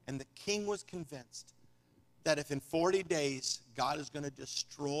 And the king was convinced that if in 40 days God is going to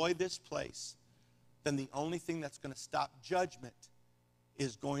destroy this place, then the only thing that's going to stop judgment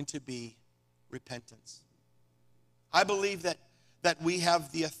is going to be repentance. I believe that we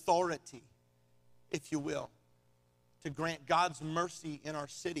have the authority, if you will, to grant God's mercy in our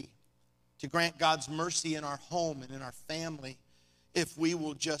city, to grant God's mercy in our home and in our family, if we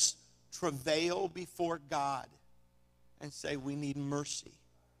will just travail before God and say, we need mercy.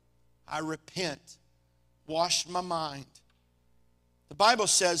 I repent. Wash my mind. The Bible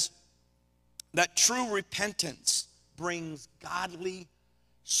says that true repentance brings godly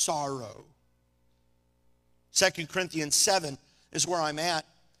sorrow. 2 Corinthians 7 is where I'm at.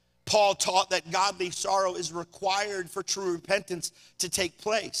 Paul taught that godly sorrow is required for true repentance to take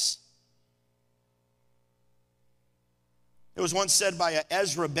place. It was once said by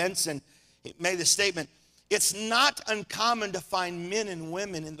Ezra Benson. He made the statement, it's not uncommon to find men and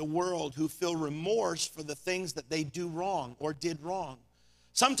women in the world who feel remorse for the things that they do wrong or did wrong.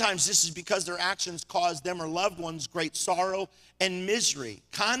 Sometimes this is because their actions caused them or loved ones great sorrow and misery,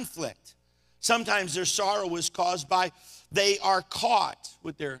 conflict. Sometimes their sorrow was caused by they are caught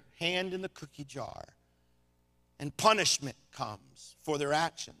with their hand in the cookie jar, and punishment comes for their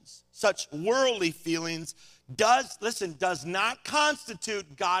actions. Such worldly feelings does not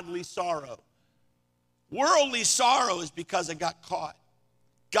constitute godly sorrow. Worldly sorrow is because I got caught.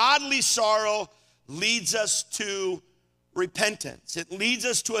 Godly sorrow leads us to repentance. It leads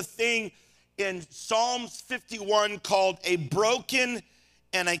us to a thing in Psalms 51 called a broken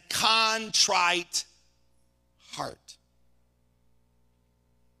and a contrite heart.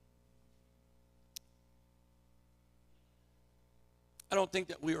 I don't think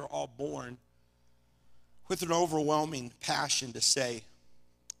that we are all born with an overwhelming passion to say,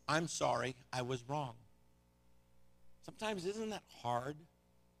 I'm sorry, I was wrong. Sometimes isn't that hard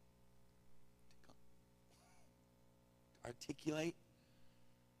to articulate?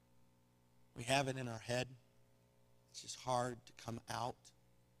 We have it in our head. It's just hard to come out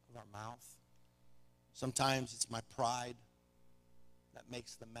of our mouth. Sometimes it's my pride that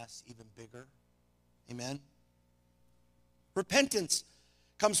makes the mess even bigger. Amen? Repentance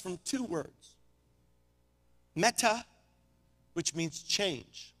comes from two words. Meta, which means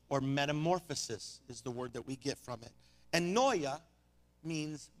change, or metamorphosis is the word that we get from it. And noia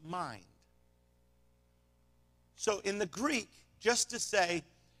means mind. So in the Greek, just to say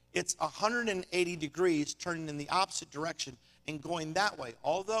it's 180 degrees turning in the opposite direction and going that way,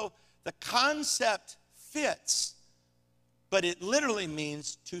 although the concept fits, but it literally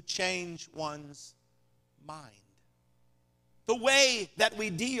means to change one's mind. The way that we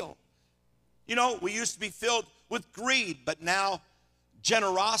deal. You know, we used to be filled with greed, but now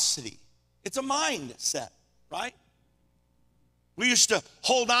generosity. It's a mindset, right? We used to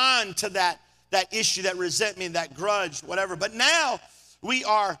hold on to that issue, that resentment, that grudge, whatever. But now we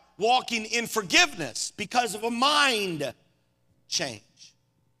are walking in forgiveness because of a mind change.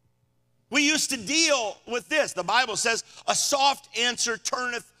 We used to deal with this. The Bible says, a soft answer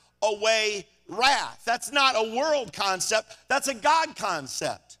turneth away wrath. That's not a world concept. That's a God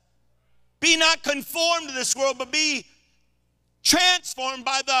concept. Be not conformed to this world, but be transformed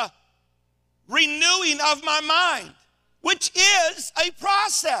by the renewing of my mind, which is a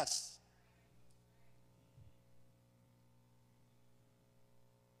process.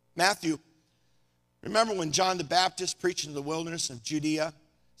 Matthew, remember when John the Baptist preached in the wilderness of Judea,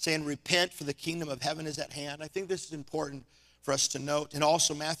 saying, repent, for the kingdom of heaven is at hand? I think this is important for us to note. And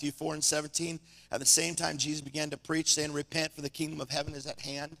also Matthew 4:17, at the same time Jesus began to preach, saying, repent, for the kingdom of heaven is at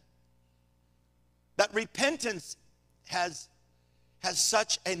hand. That repentance has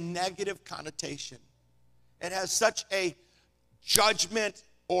such a negative connotation. It has such a judgment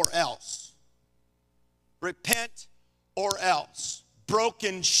or else. Repent or else.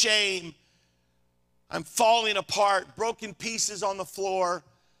 Broken shame. I'm falling apart. Broken pieces on the floor.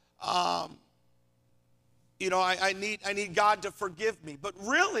 I need God to forgive me. But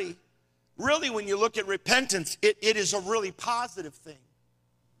really, when you look at repentance, it is a really positive thing.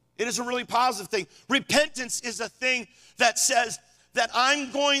 It is a really positive thing. Repentance is a thing that says that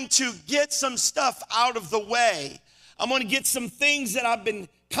I'm going to get some stuff out of the way. I'm going to get some things that I've been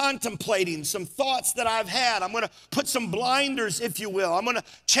contemplating, some thoughts that I've had. I'm going to put some blinders, if you will. I'm going to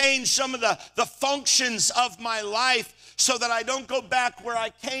change some of the functions of my life so that I don't go back where I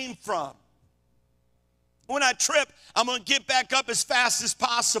came from. When I trip, I'm going to get back up as fast as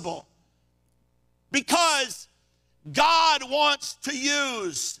possible. Because God wants to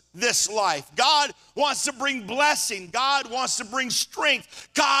use this life. God wants to bring blessing. God wants to bring strength.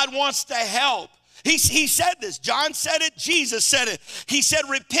 God wants to help. He said this. John said it. Jesus said it. He said,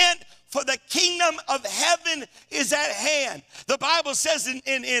 repent, for the kingdom of heaven is at hand. The Bible says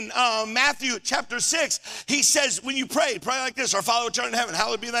in Matthew chapter 6, he says, when you pray like this, our Father which art in heaven,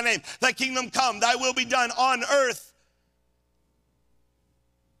 hallowed be thy name. Thy kingdom come, thy will be done on earth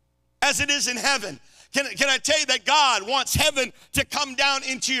as it is in heaven. Can I tell you that God wants heaven to come down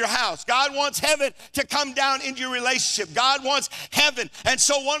into your house? God wants heaven to come down into your relationship. God wants heaven. And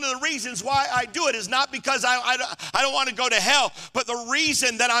so one of the reasons why I do it is not because I don't want to go to hell, but the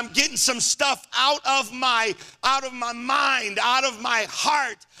reason that I'm getting some stuff out of my mind, out of my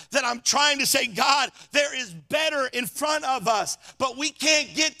heart, that I'm trying to say, God, there is better in front of us. But we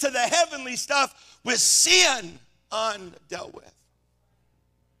can't get to the heavenly stuff with sin undealt with.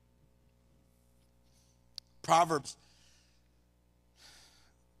 Proverbs.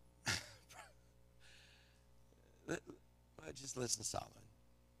 Just listen to Solomon.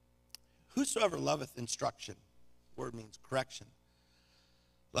 Whosoever loveth instruction, word means correction,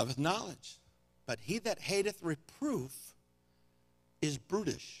 loveth knowledge. But he that hateth reproof is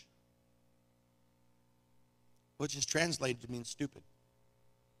brutish, which is translated to mean stupid.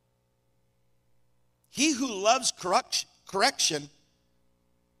 He who loves correction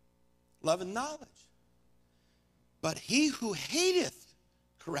loveth knowledge. But he who hateth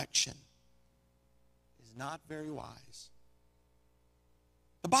correction is not very wise.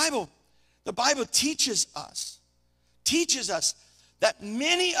 The Bible teaches us that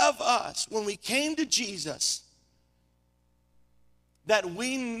many of us, when we came to Jesus, that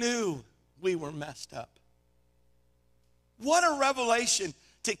we knew we were messed up. What a revelation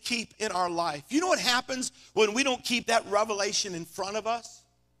to keep in our life. You know what happens when we don't keep that revelation in front of us?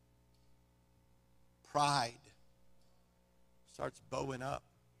 Pride starts bowing up.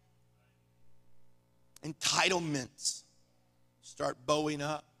 Entitlements start bowing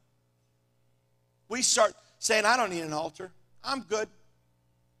up. We start saying, I don't need an altar. I'm good.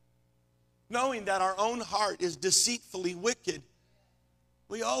 Knowing that our own heart is deceitfully wicked,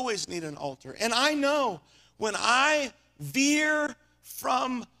 we always need an altar. And I know when I veer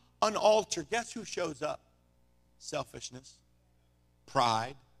from an altar, guess who shows up? Selfishness,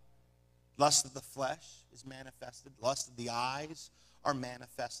 pride, lust of the flesh is manifested. Lust of the eyes are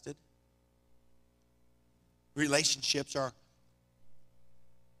manifested. Relationships are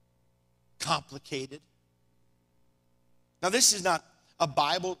complicated. Now, this is not a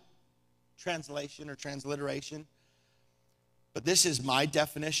Bible translation or transliteration, but this is my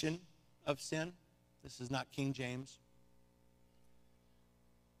definition of sin. This is not King James.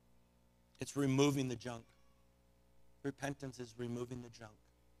 It's removing the junk. Repentance is removing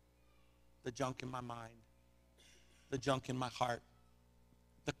the junk in my mind, the junk in my heart,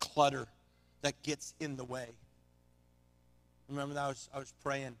 the clutter that gets in the way. Remember that I was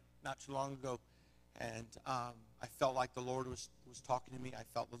praying not too long ago, and I felt like the Lord was talking to me. I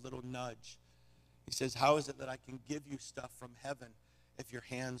felt a little nudge. He says, how is it that I can give you stuff from heaven if your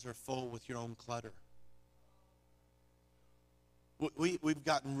hands are full with your own clutter? We've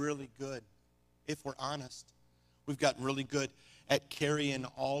gotten really good, if we're honest. We've gotten really good at carrying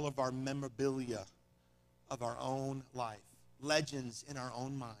all of our memorabilia of our own life, legends in our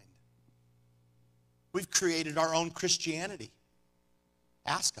own mind. We've created our own Christianity.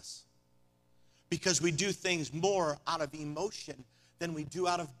 Ask us. Because we do things more out of emotion than we do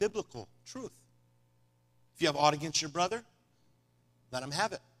out of biblical truth. If you have aught against your brother, let him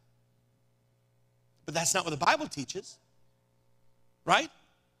have it. But that's not what the Bible teaches, right?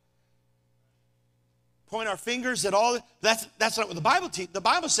 Point our fingers at all. That's not what the Bible teaches. The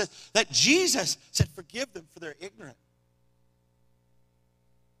Bible says that Jesus said, forgive them for their ignorant.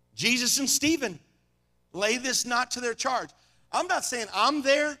 Jesus and Stephen, lay this not to their charge. I'm not saying I'm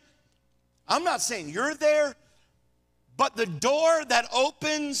there. I'm not saying you're there. But the door that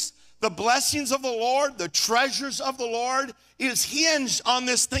opens the blessings of the Lord, the treasures of the Lord, is hinged on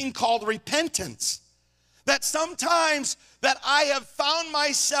this thing called repentance. That sometimes that I have found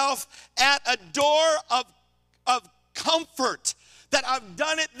myself at a door of comfort, that I've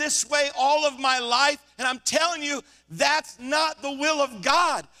done it this way all of my life, and I'm telling you, that's not the will of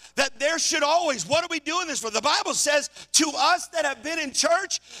God. That there should always, what are we doing this for? The Bible says to us that have been in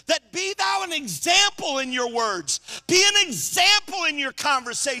church, that be thou an example in your words. Be an example in your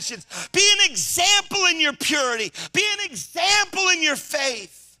conversations. Be an example in your purity. Be an example in your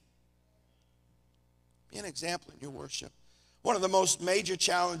faith. Be an example in your worship. One of the most major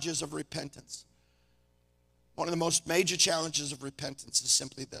challenges of repentance. One of the most major challenges of repentance is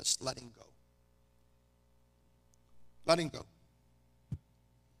simply this: letting go. Letting go.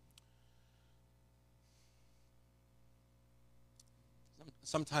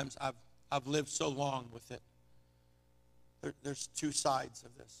 Sometimes I've lived so long with it. There's two sides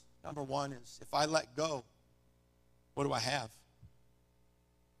of this. Number one is, if I let go, what do I have?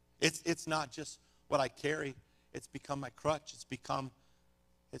 It's not just what I carry. It's become my crutch. It's become,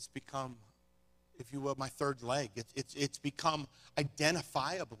 if you will, my third leg. It's become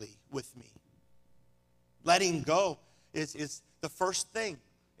identifiably with me. Letting go is the first thing.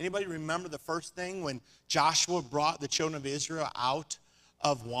 Anybody remember the first thing when Joshua brought the children of Israel out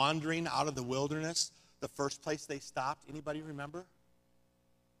of wandering out of the wilderness? The first place they stopped? Anybody remember?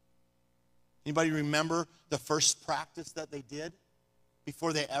 Anybody remember the first practice that they did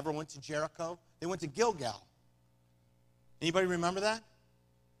before they ever went to Jericho? They went to Gilgal. Anybody remember that?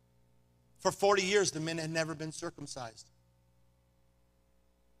 For 40 years, the men had never been circumcised.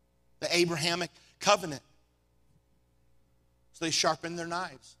 The Abrahamic covenant. So they sharpened their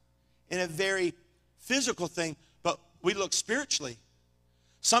knives. In a very physical thing, but we look spiritually.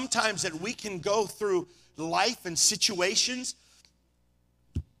 Sometimes that we can go through life and situations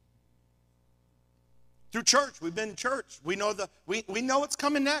through church. We've been in church. We know we know what's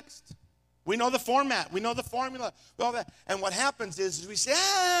coming next. We know the format. We know the formula. All that. And what happens is we say,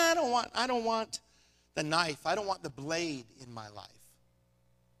 I don't want the knife. I don't want the blade in my life.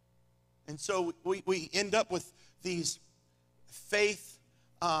 And so we end up with these faith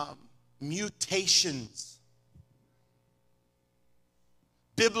mutations.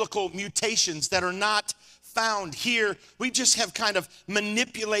 Biblical mutations that are not found here. We just have kind of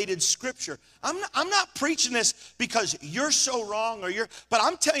manipulated Scripture. I'm not preaching this because you're so wrong but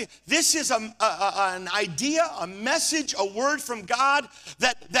I'm telling you, this is an idea, a message, a word from God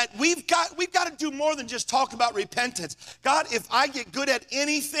that we've got to do more than just talk about repentance. God, if I get good at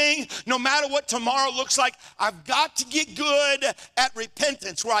anything, no matter what tomorrow looks like, I've got to get good at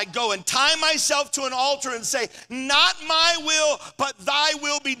repentance, where I go and tie myself to an altar and say, not my will, but thy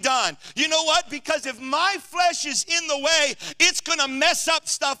will be done. You know what? Because if my flesh is in the way, it's going to mess up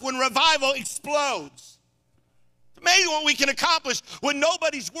stuff when revival explodes. It's amazing what we can accomplish when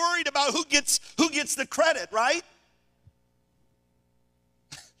nobody's worried about who gets the credit, right?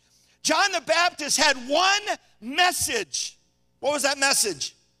 John the Baptist had one message. What was that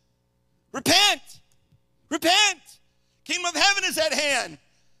message? Repent. Repent. Kingdom of heaven is at hand.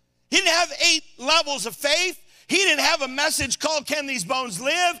 He didn't have 8 levels of faith. He didn't have a message called, can these bones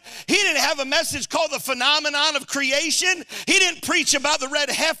live? He didn't have a message called the phenomenon of creation. He didn't preach about the red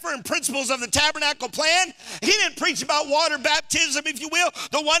heifer and principles of the tabernacle plan. He didn't preach about water baptism, if you will,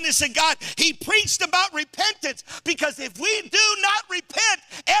 the oneness of God. He preached about repentance, because if we do not repent,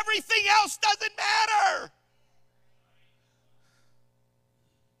 everything else doesn't matter.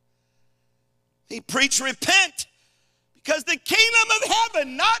 He preached repent. Because the kingdom of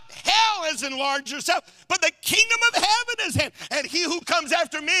heaven, not hell has enlarged yourself, but the kingdom of heaven is in. And he who comes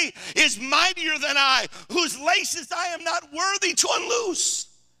after me is mightier than I, whose laces I am not worthy to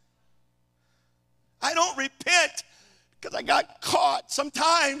unloose. I don't repent because I got caught.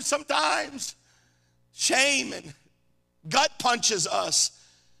 Sometimes shame and gut punches us.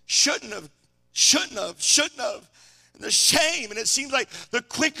 Shouldn't have shouldn't have. And the shame, and it seems like the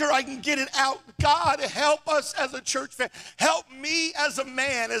quicker I can get it out, God, help us as a church family. Help me as a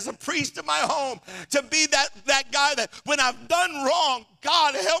man, as a priest in my home, to be that guy that when I've done wrong,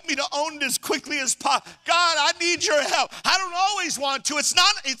 God, help me to own it as quickly as possible. God, I need your help. I don't always want to. It's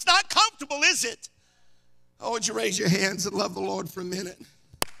not comfortable, is it? Oh, would you raise your hands and love the Lord for a minute?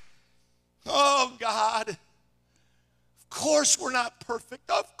 Oh, God. Of course we're not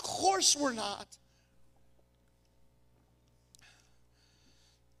perfect. Of course we're not.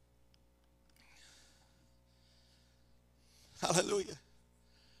 Hallelujah.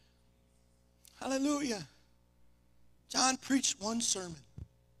 Hallelujah. John preached one sermon.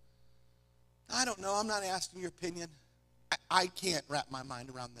 I don't know. I'm not asking your opinion. I can't wrap my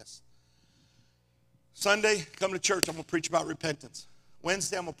mind around this. Sunday, come to church. I'm going to preach about repentance.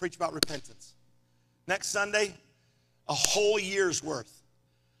 Wednesday, I'm going to preach about repentance. Next Sunday, a whole year's worth.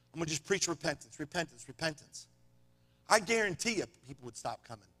 I'm going to just preach repentance, repentance, repentance. I guarantee you people would stop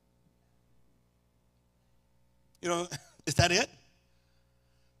coming. You know, is that it?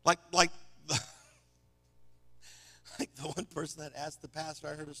 Like the one person that asked the pastor,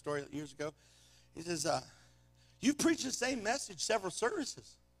 I heard a story years ago. He says, you preach the same message several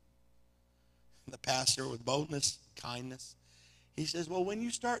services. And the pastor, with boldness, kindness, he says, well, when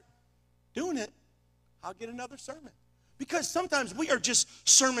you start doing it, I'll get another sermon. Because sometimes we are just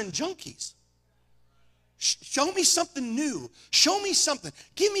sermon junkies. Show me something new. Show me something.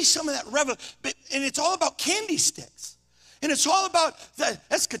 Give me some of that revelation. And it's all about candy sticks. And it's all about the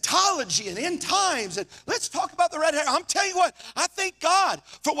eschatology and end times. And let's talk about the red hair. I'm telling you what, I thank God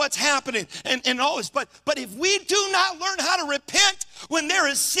for what's happening and all this. But if we do not learn how to repent when there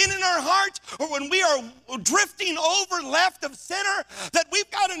is sin in our heart, or when we are drifting over left of center, that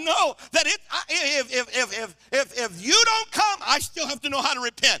we've got to know that if you don't come, I still have to know how to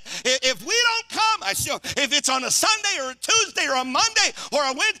repent. If we don't come, if it's on a Sunday or a Tuesday or a Monday or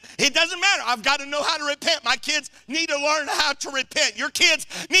a Wednesday, it doesn't matter. I've got to know how to repent. My kids need to learn how to repent. Your kids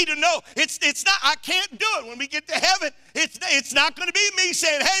need to know it's not, I can't do it. When we get to heaven, it's not going to be me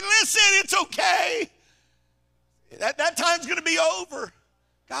saying, hey, listen, it's okay. That time's going to be over.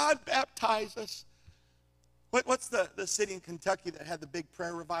 God baptize us. What's the city in Kentucky that had the big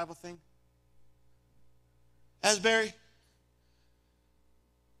prayer revival thing? Asbury?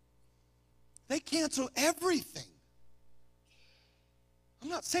 They cancel everything. I'm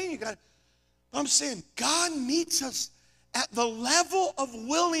not saying you got it. I'm saying God meets us at the level of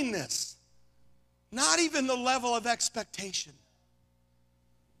willingness, not even the level of expectation.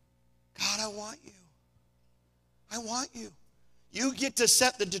 God, I want you. I want you. You get to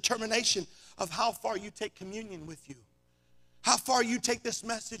set the determination of how far you take communion with you, how far you take this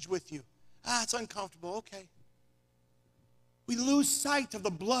message with you. It's uncomfortable. Okay. We lose sight of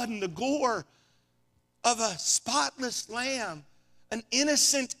the blood and the gore of a spotless lamb, an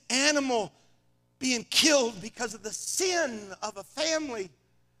innocent animal being killed because of the sin of a family,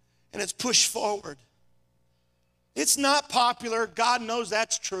 and it's pushed forward. It's not popular. God knows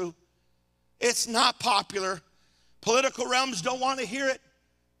that's true. It's not popular. Political realms don't want to hear it.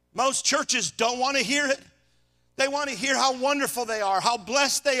 Most churches don't want to hear it. They want to hear how wonderful they are, how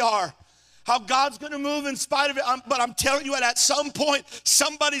blessed they are, how God's going to move in spite of it. But I'm telling you what, at some point,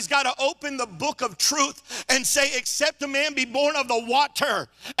 somebody's got to open the book of truth and say, except a man be born of the water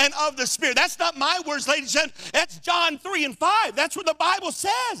and of the Spirit. That's not my words, ladies and gentlemen. That's John 3 and 5. That's what the Bible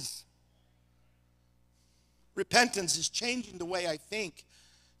says. Repentance is changing the way I think.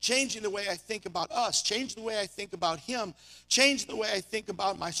 Changing the way I think about us, changing the way I think about him, changing the way I think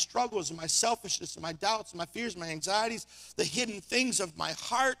about my struggles and my selfishness and my doubts and my fears and my anxieties, the hidden things of my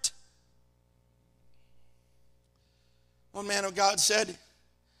heart. One man of God said,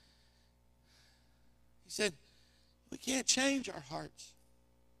 we can't change our hearts.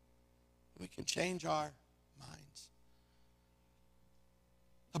 We can change our minds.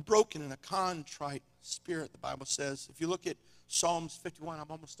 A broken and a contrite spirit, the Bible says. If you look at Psalms 51, I'm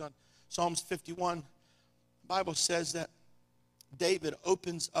almost done. Psalms 51, the Bible says that David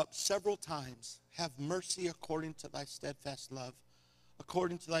opens up several times, have mercy according to thy steadfast love,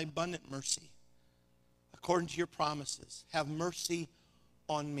 according to thy abundant mercy, according to your promises. Have mercy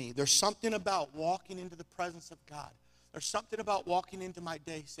on me. There's something about walking into the presence of God. There's something about walking into my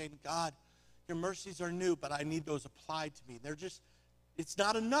day saying, God, your mercies are new, but I need those applied to me. It's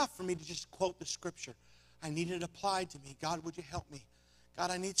not enough for me to just quote the scripture. I need it applied to me. God, would you help me?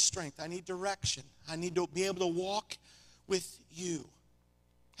 God, I need strength. I need direction. I need to be able to walk with you.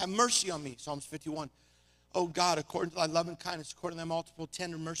 Have mercy on me, Psalms 51. Oh God, according to thy loving kindness, according to thy multiple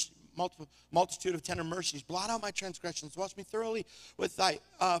tender multitude of tender mercies. Blot out my transgressions. Wash me thoroughly with thy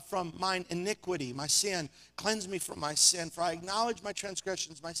from mine iniquity, my sin. Cleanse me from my sin. For I acknowledge my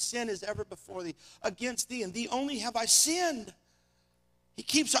transgressions. My sin is ever before thee. Against thee and thee only have I sinned. He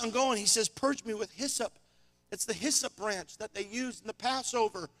keeps on going. He says, purge me with hyssop. It's the hyssop branch that they used in the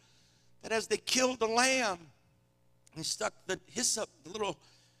Passover. That as they killed the lamb, he stuck the hyssop, the little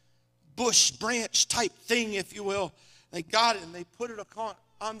bush branch type thing, if you will. They got it and they put it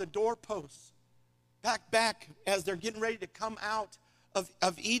on the doorposts. Back as they're getting ready to come out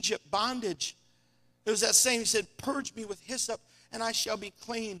of Egypt bondage. It was that same, he said, purge me with hyssop and I shall be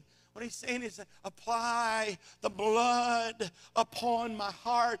clean. What he's saying is, apply the blood upon my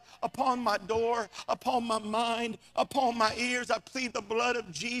heart, upon my door, upon my mind, upon my ears. I plead the blood of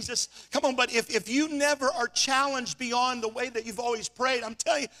Jesus. Come on, but if you never are challenged beyond the way that you've always prayed, I'm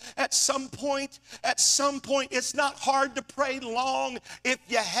telling you, at some point, it's not hard to pray long if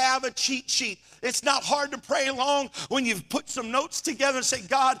you have a cheat sheet. It's not hard to pray long when you've put some notes together and say,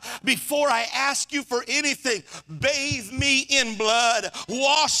 God, before I ask you for anything, bathe me in blood,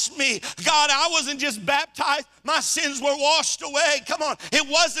 wash me. God, I wasn't just baptized, my sins were washed away. Come on, it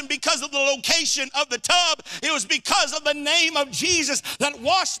wasn't because of the location of the tub, it was because of the name of Jesus that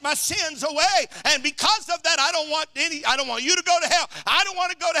washed my sins away. And because of that, I don't want you to go to hell. I don't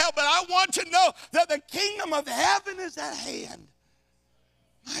want to go to hell, but I want to know that the kingdom of heaven is at hand.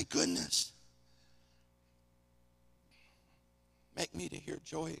 My goodness. Make me to hear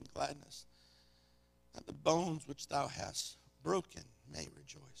joy and gladness, that the bones which thou hast broken may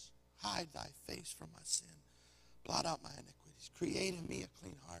rejoice. Hide thy face from my sin. Blot out my iniquities. Create in me a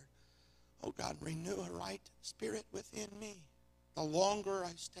clean heart. Oh God, renew a right spirit within me. The longer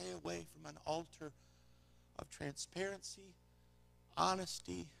I stay away from an altar of transparency,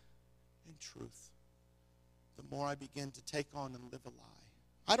 honesty, and truth, the more I begin to take on and live a lie.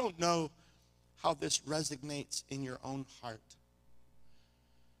 I don't know how this resonates in your own heart.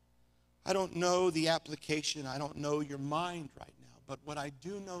 I don't know the application. I don't know your mind right now. But what I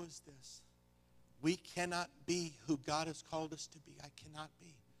do know is this. We cannot be who God has called us to be. I cannot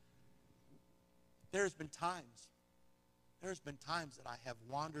be. There's been times that I have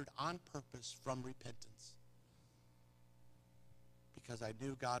wandered on purpose from repentance. Because I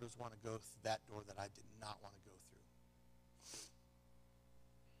knew God was wanting to go through that door that I did not want to go through.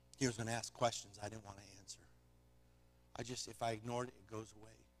 He was going to ask questions I didn't want to answer. If I ignored it, it goes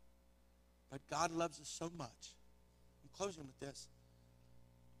away. But God loves us so much. I'm closing with this.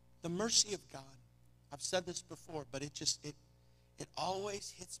 The mercy of God. I've said this before, but it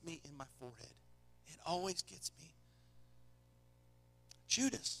always hits me in my forehead. It always gets me.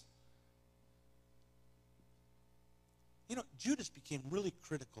 Judas. Judas became really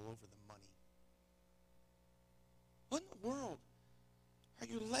critical over the money. What in the world are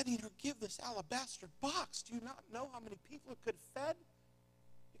you letting her give this alabaster box? Do you not know how many people it could have fed?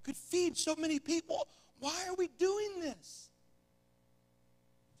 It could feed so many people. Why are we doing this?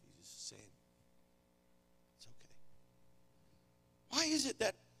 Jesus is saying, it's okay. Why is it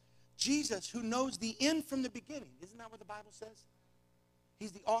that Jesus, who knows the end from the beginning, isn't that what the Bible says?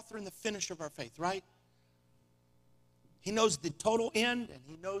 He's the author and the finisher of our faith, right? He knows the total end and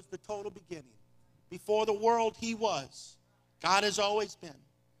he knows the total beginning. Before the world, he was. God has always been.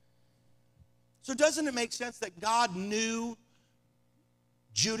 So doesn't it make sense that God knew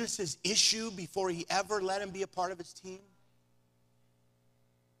Judas's issue before he ever let him be a part of his team?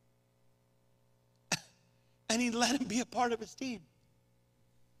 And he let him be a part of his team.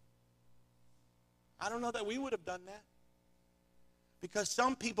 I don't know that we would have done that. Because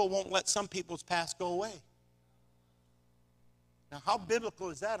some people won't let some people's past go away. Now, how biblical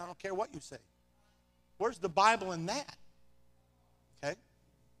is that? I don't care what you say. Where's the Bible in that? Okay?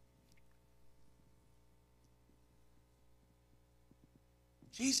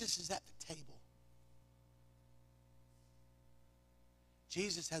 Jesus is at the table.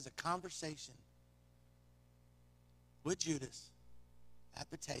 Jesus has a conversation with Judas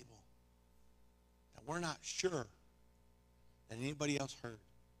at the table that we're not sure that anybody else heard.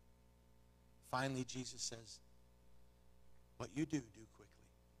 Finally, Jesus says, what you do, do quickly.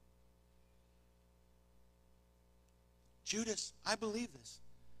 Judas, I believe this.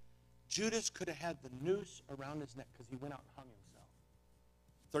 Judas could have had the noose around his neck because he went out and hung himself.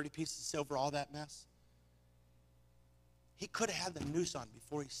 30 pieces of silver, all that mess. He could have had the noose on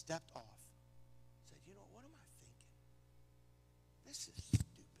before he stepped off. He said, what am I thinking? This is stupid.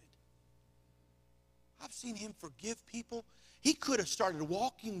 I've seen him forgive people. He could have started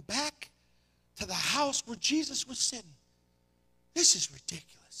walking back to the house where Jesus was sitting. This is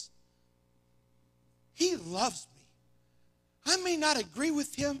ridiculous. He loves me. I may not agree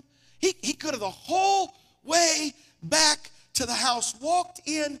with him. He could have the whole way back to the house, walked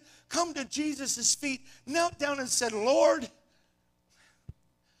in, come to Jesus' feet, knelt down and said, Lord,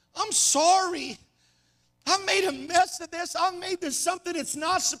 I'm sorry. I made a mess of this. I made this something it's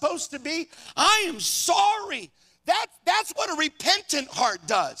not supposed to be. I am sorry. That's what a repentant heart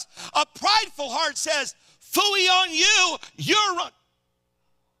does. A prideful heart says, phooey on you, you're wrong.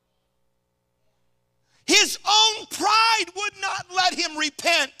 His own pride would not let him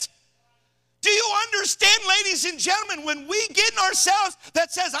repent. Do you understand, ladies and gentlemen, when we get in ourselves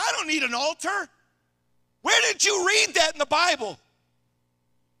that says, I don't need an altar? Where did you read that in the Bible?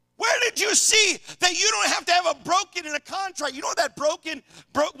 Where did you see that you don't have to have a broken and a contrite? You know that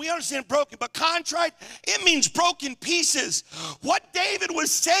we understand broken, but contrite, it means broken pieces. What David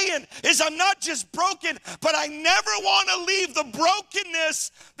was saying is, I'm not just broken, but I never want to leave the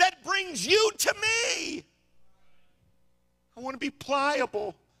brokenness that brings you to me. I want to be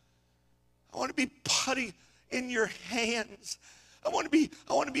pliable. I want to be putty in your hands. I want to be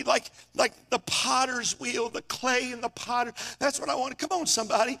like the potter's wheel, the clay in the potter. That's what I want. Come on,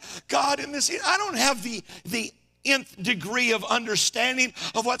 somebody. God, in this, I don't have the nth degree of understanding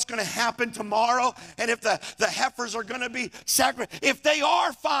of what's going to happen tomorrow, and if the heifers are going to be sacrificed. If they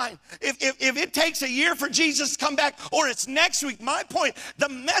are, fine. If it takes a year for Jesus to come back, or it's next week, my point, the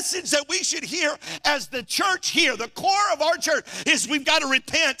message that we should hear as the church here, the core of our church, is we've got to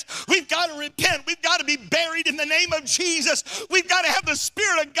repent. We've got to repent. We've got to be buried in the name of Jesus. We've got to have the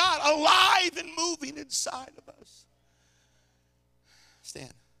Spirit of God alive and moving inside of us.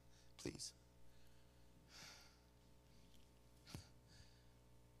 Stand, please.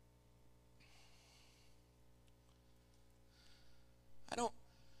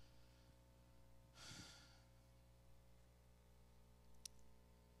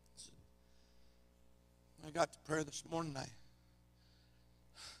 I got to prayer this morning. There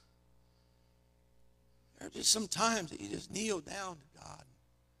are just some times that you just kneel down to God.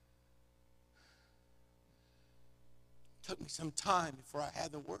 It took me some time before I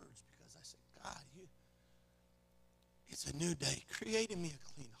had the words, because I said, God, it's a new day. Create in me a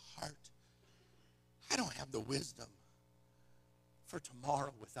clean heart. I don't have the wisdom for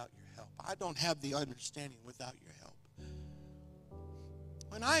tomorrow without your help. I don't have the understanding without your help.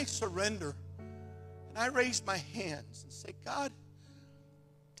 When I surrender and I raise my hands and say, God,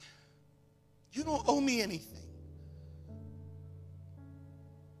 you don't owe me anything.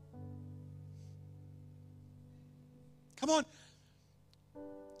 Come on.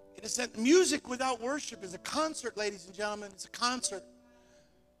 It is that music without worship is a concert, ladies and gentlemen. It's a concert.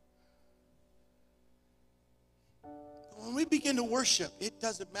 When we begin to worship, it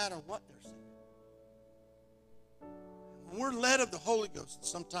doesn't matter what they're saying. When we're led of the Holy Ghost,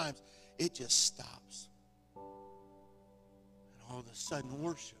 sometimes it just stops. And all of a sudden,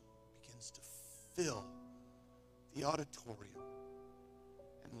 worship begins to fill the auditorium.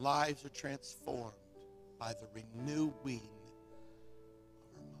 And lives are transformed by the renewing of our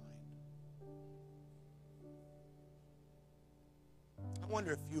mind. I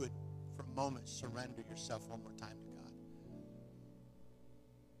wonder if you would, for a moment, surrender yourself one more time to God.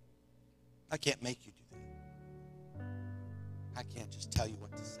 I can't make you do that. I can't just tell you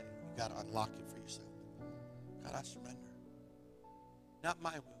what to say. You've got to unlock it for yourself. God, I surrender. Not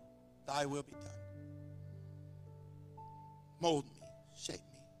my will. Thy will be done. Mold me. Shape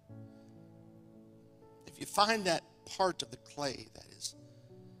me. If you find that part of the clay that is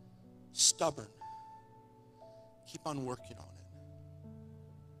stubborn, keep on working on it.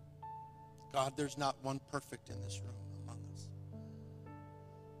 God, there's not one perfect in this room among us.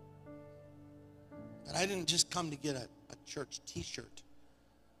 But I didn't just come to get a church t-shirt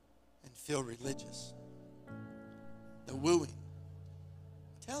and feel religious. The wooing.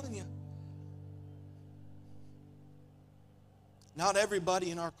 I'm telling you. Not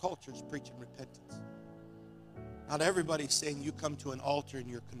everybody in our culture is preaching repentance. Not everybody's saying you come to an altar and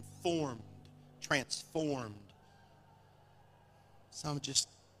you're conformed, transformed. Some just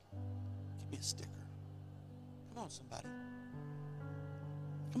give me a sticker. Come on, somebody.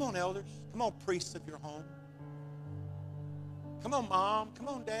 Come on, elders. Come on, priests of your home. Come on, mom. Come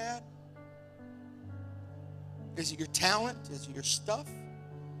on, dad. Is it your talent? Is it your stuff?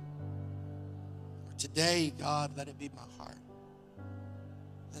 Or today, God, let it be my heart.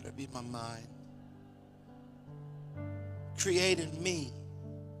 Let it be my mind. Create in me.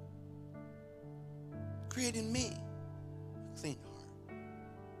 Create in me a clean heart.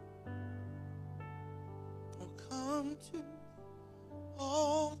 Oh, come to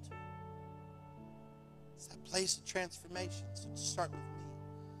altar. It's that place of transformation. So start with me.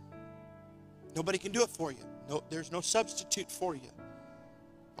 Nobody can do it for you. No, there's no substitute for you.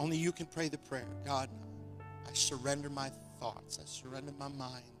 Only you can pray the prayer. God, I surrender my thoughts. I surrender my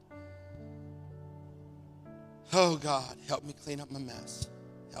mind. Oh, God, help me clean up my mess.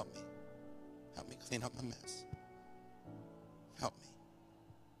 Help me. Help me clean up my mess. Help me.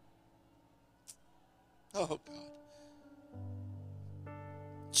 Oh, God.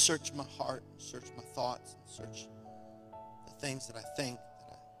 Search my heart, search my thoughts, and search the things that I think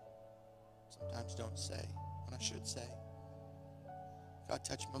that I sometimes don't say when I should say. God,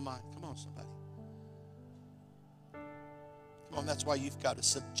 touch my mind. Come on, somebody. Come on, that's why you've got to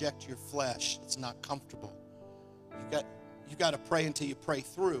subject your flesh. It's not comfortable. You got to pray until you pray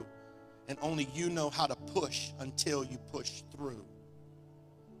through, and only you know how to push until you push through.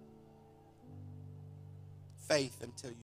 Faith until you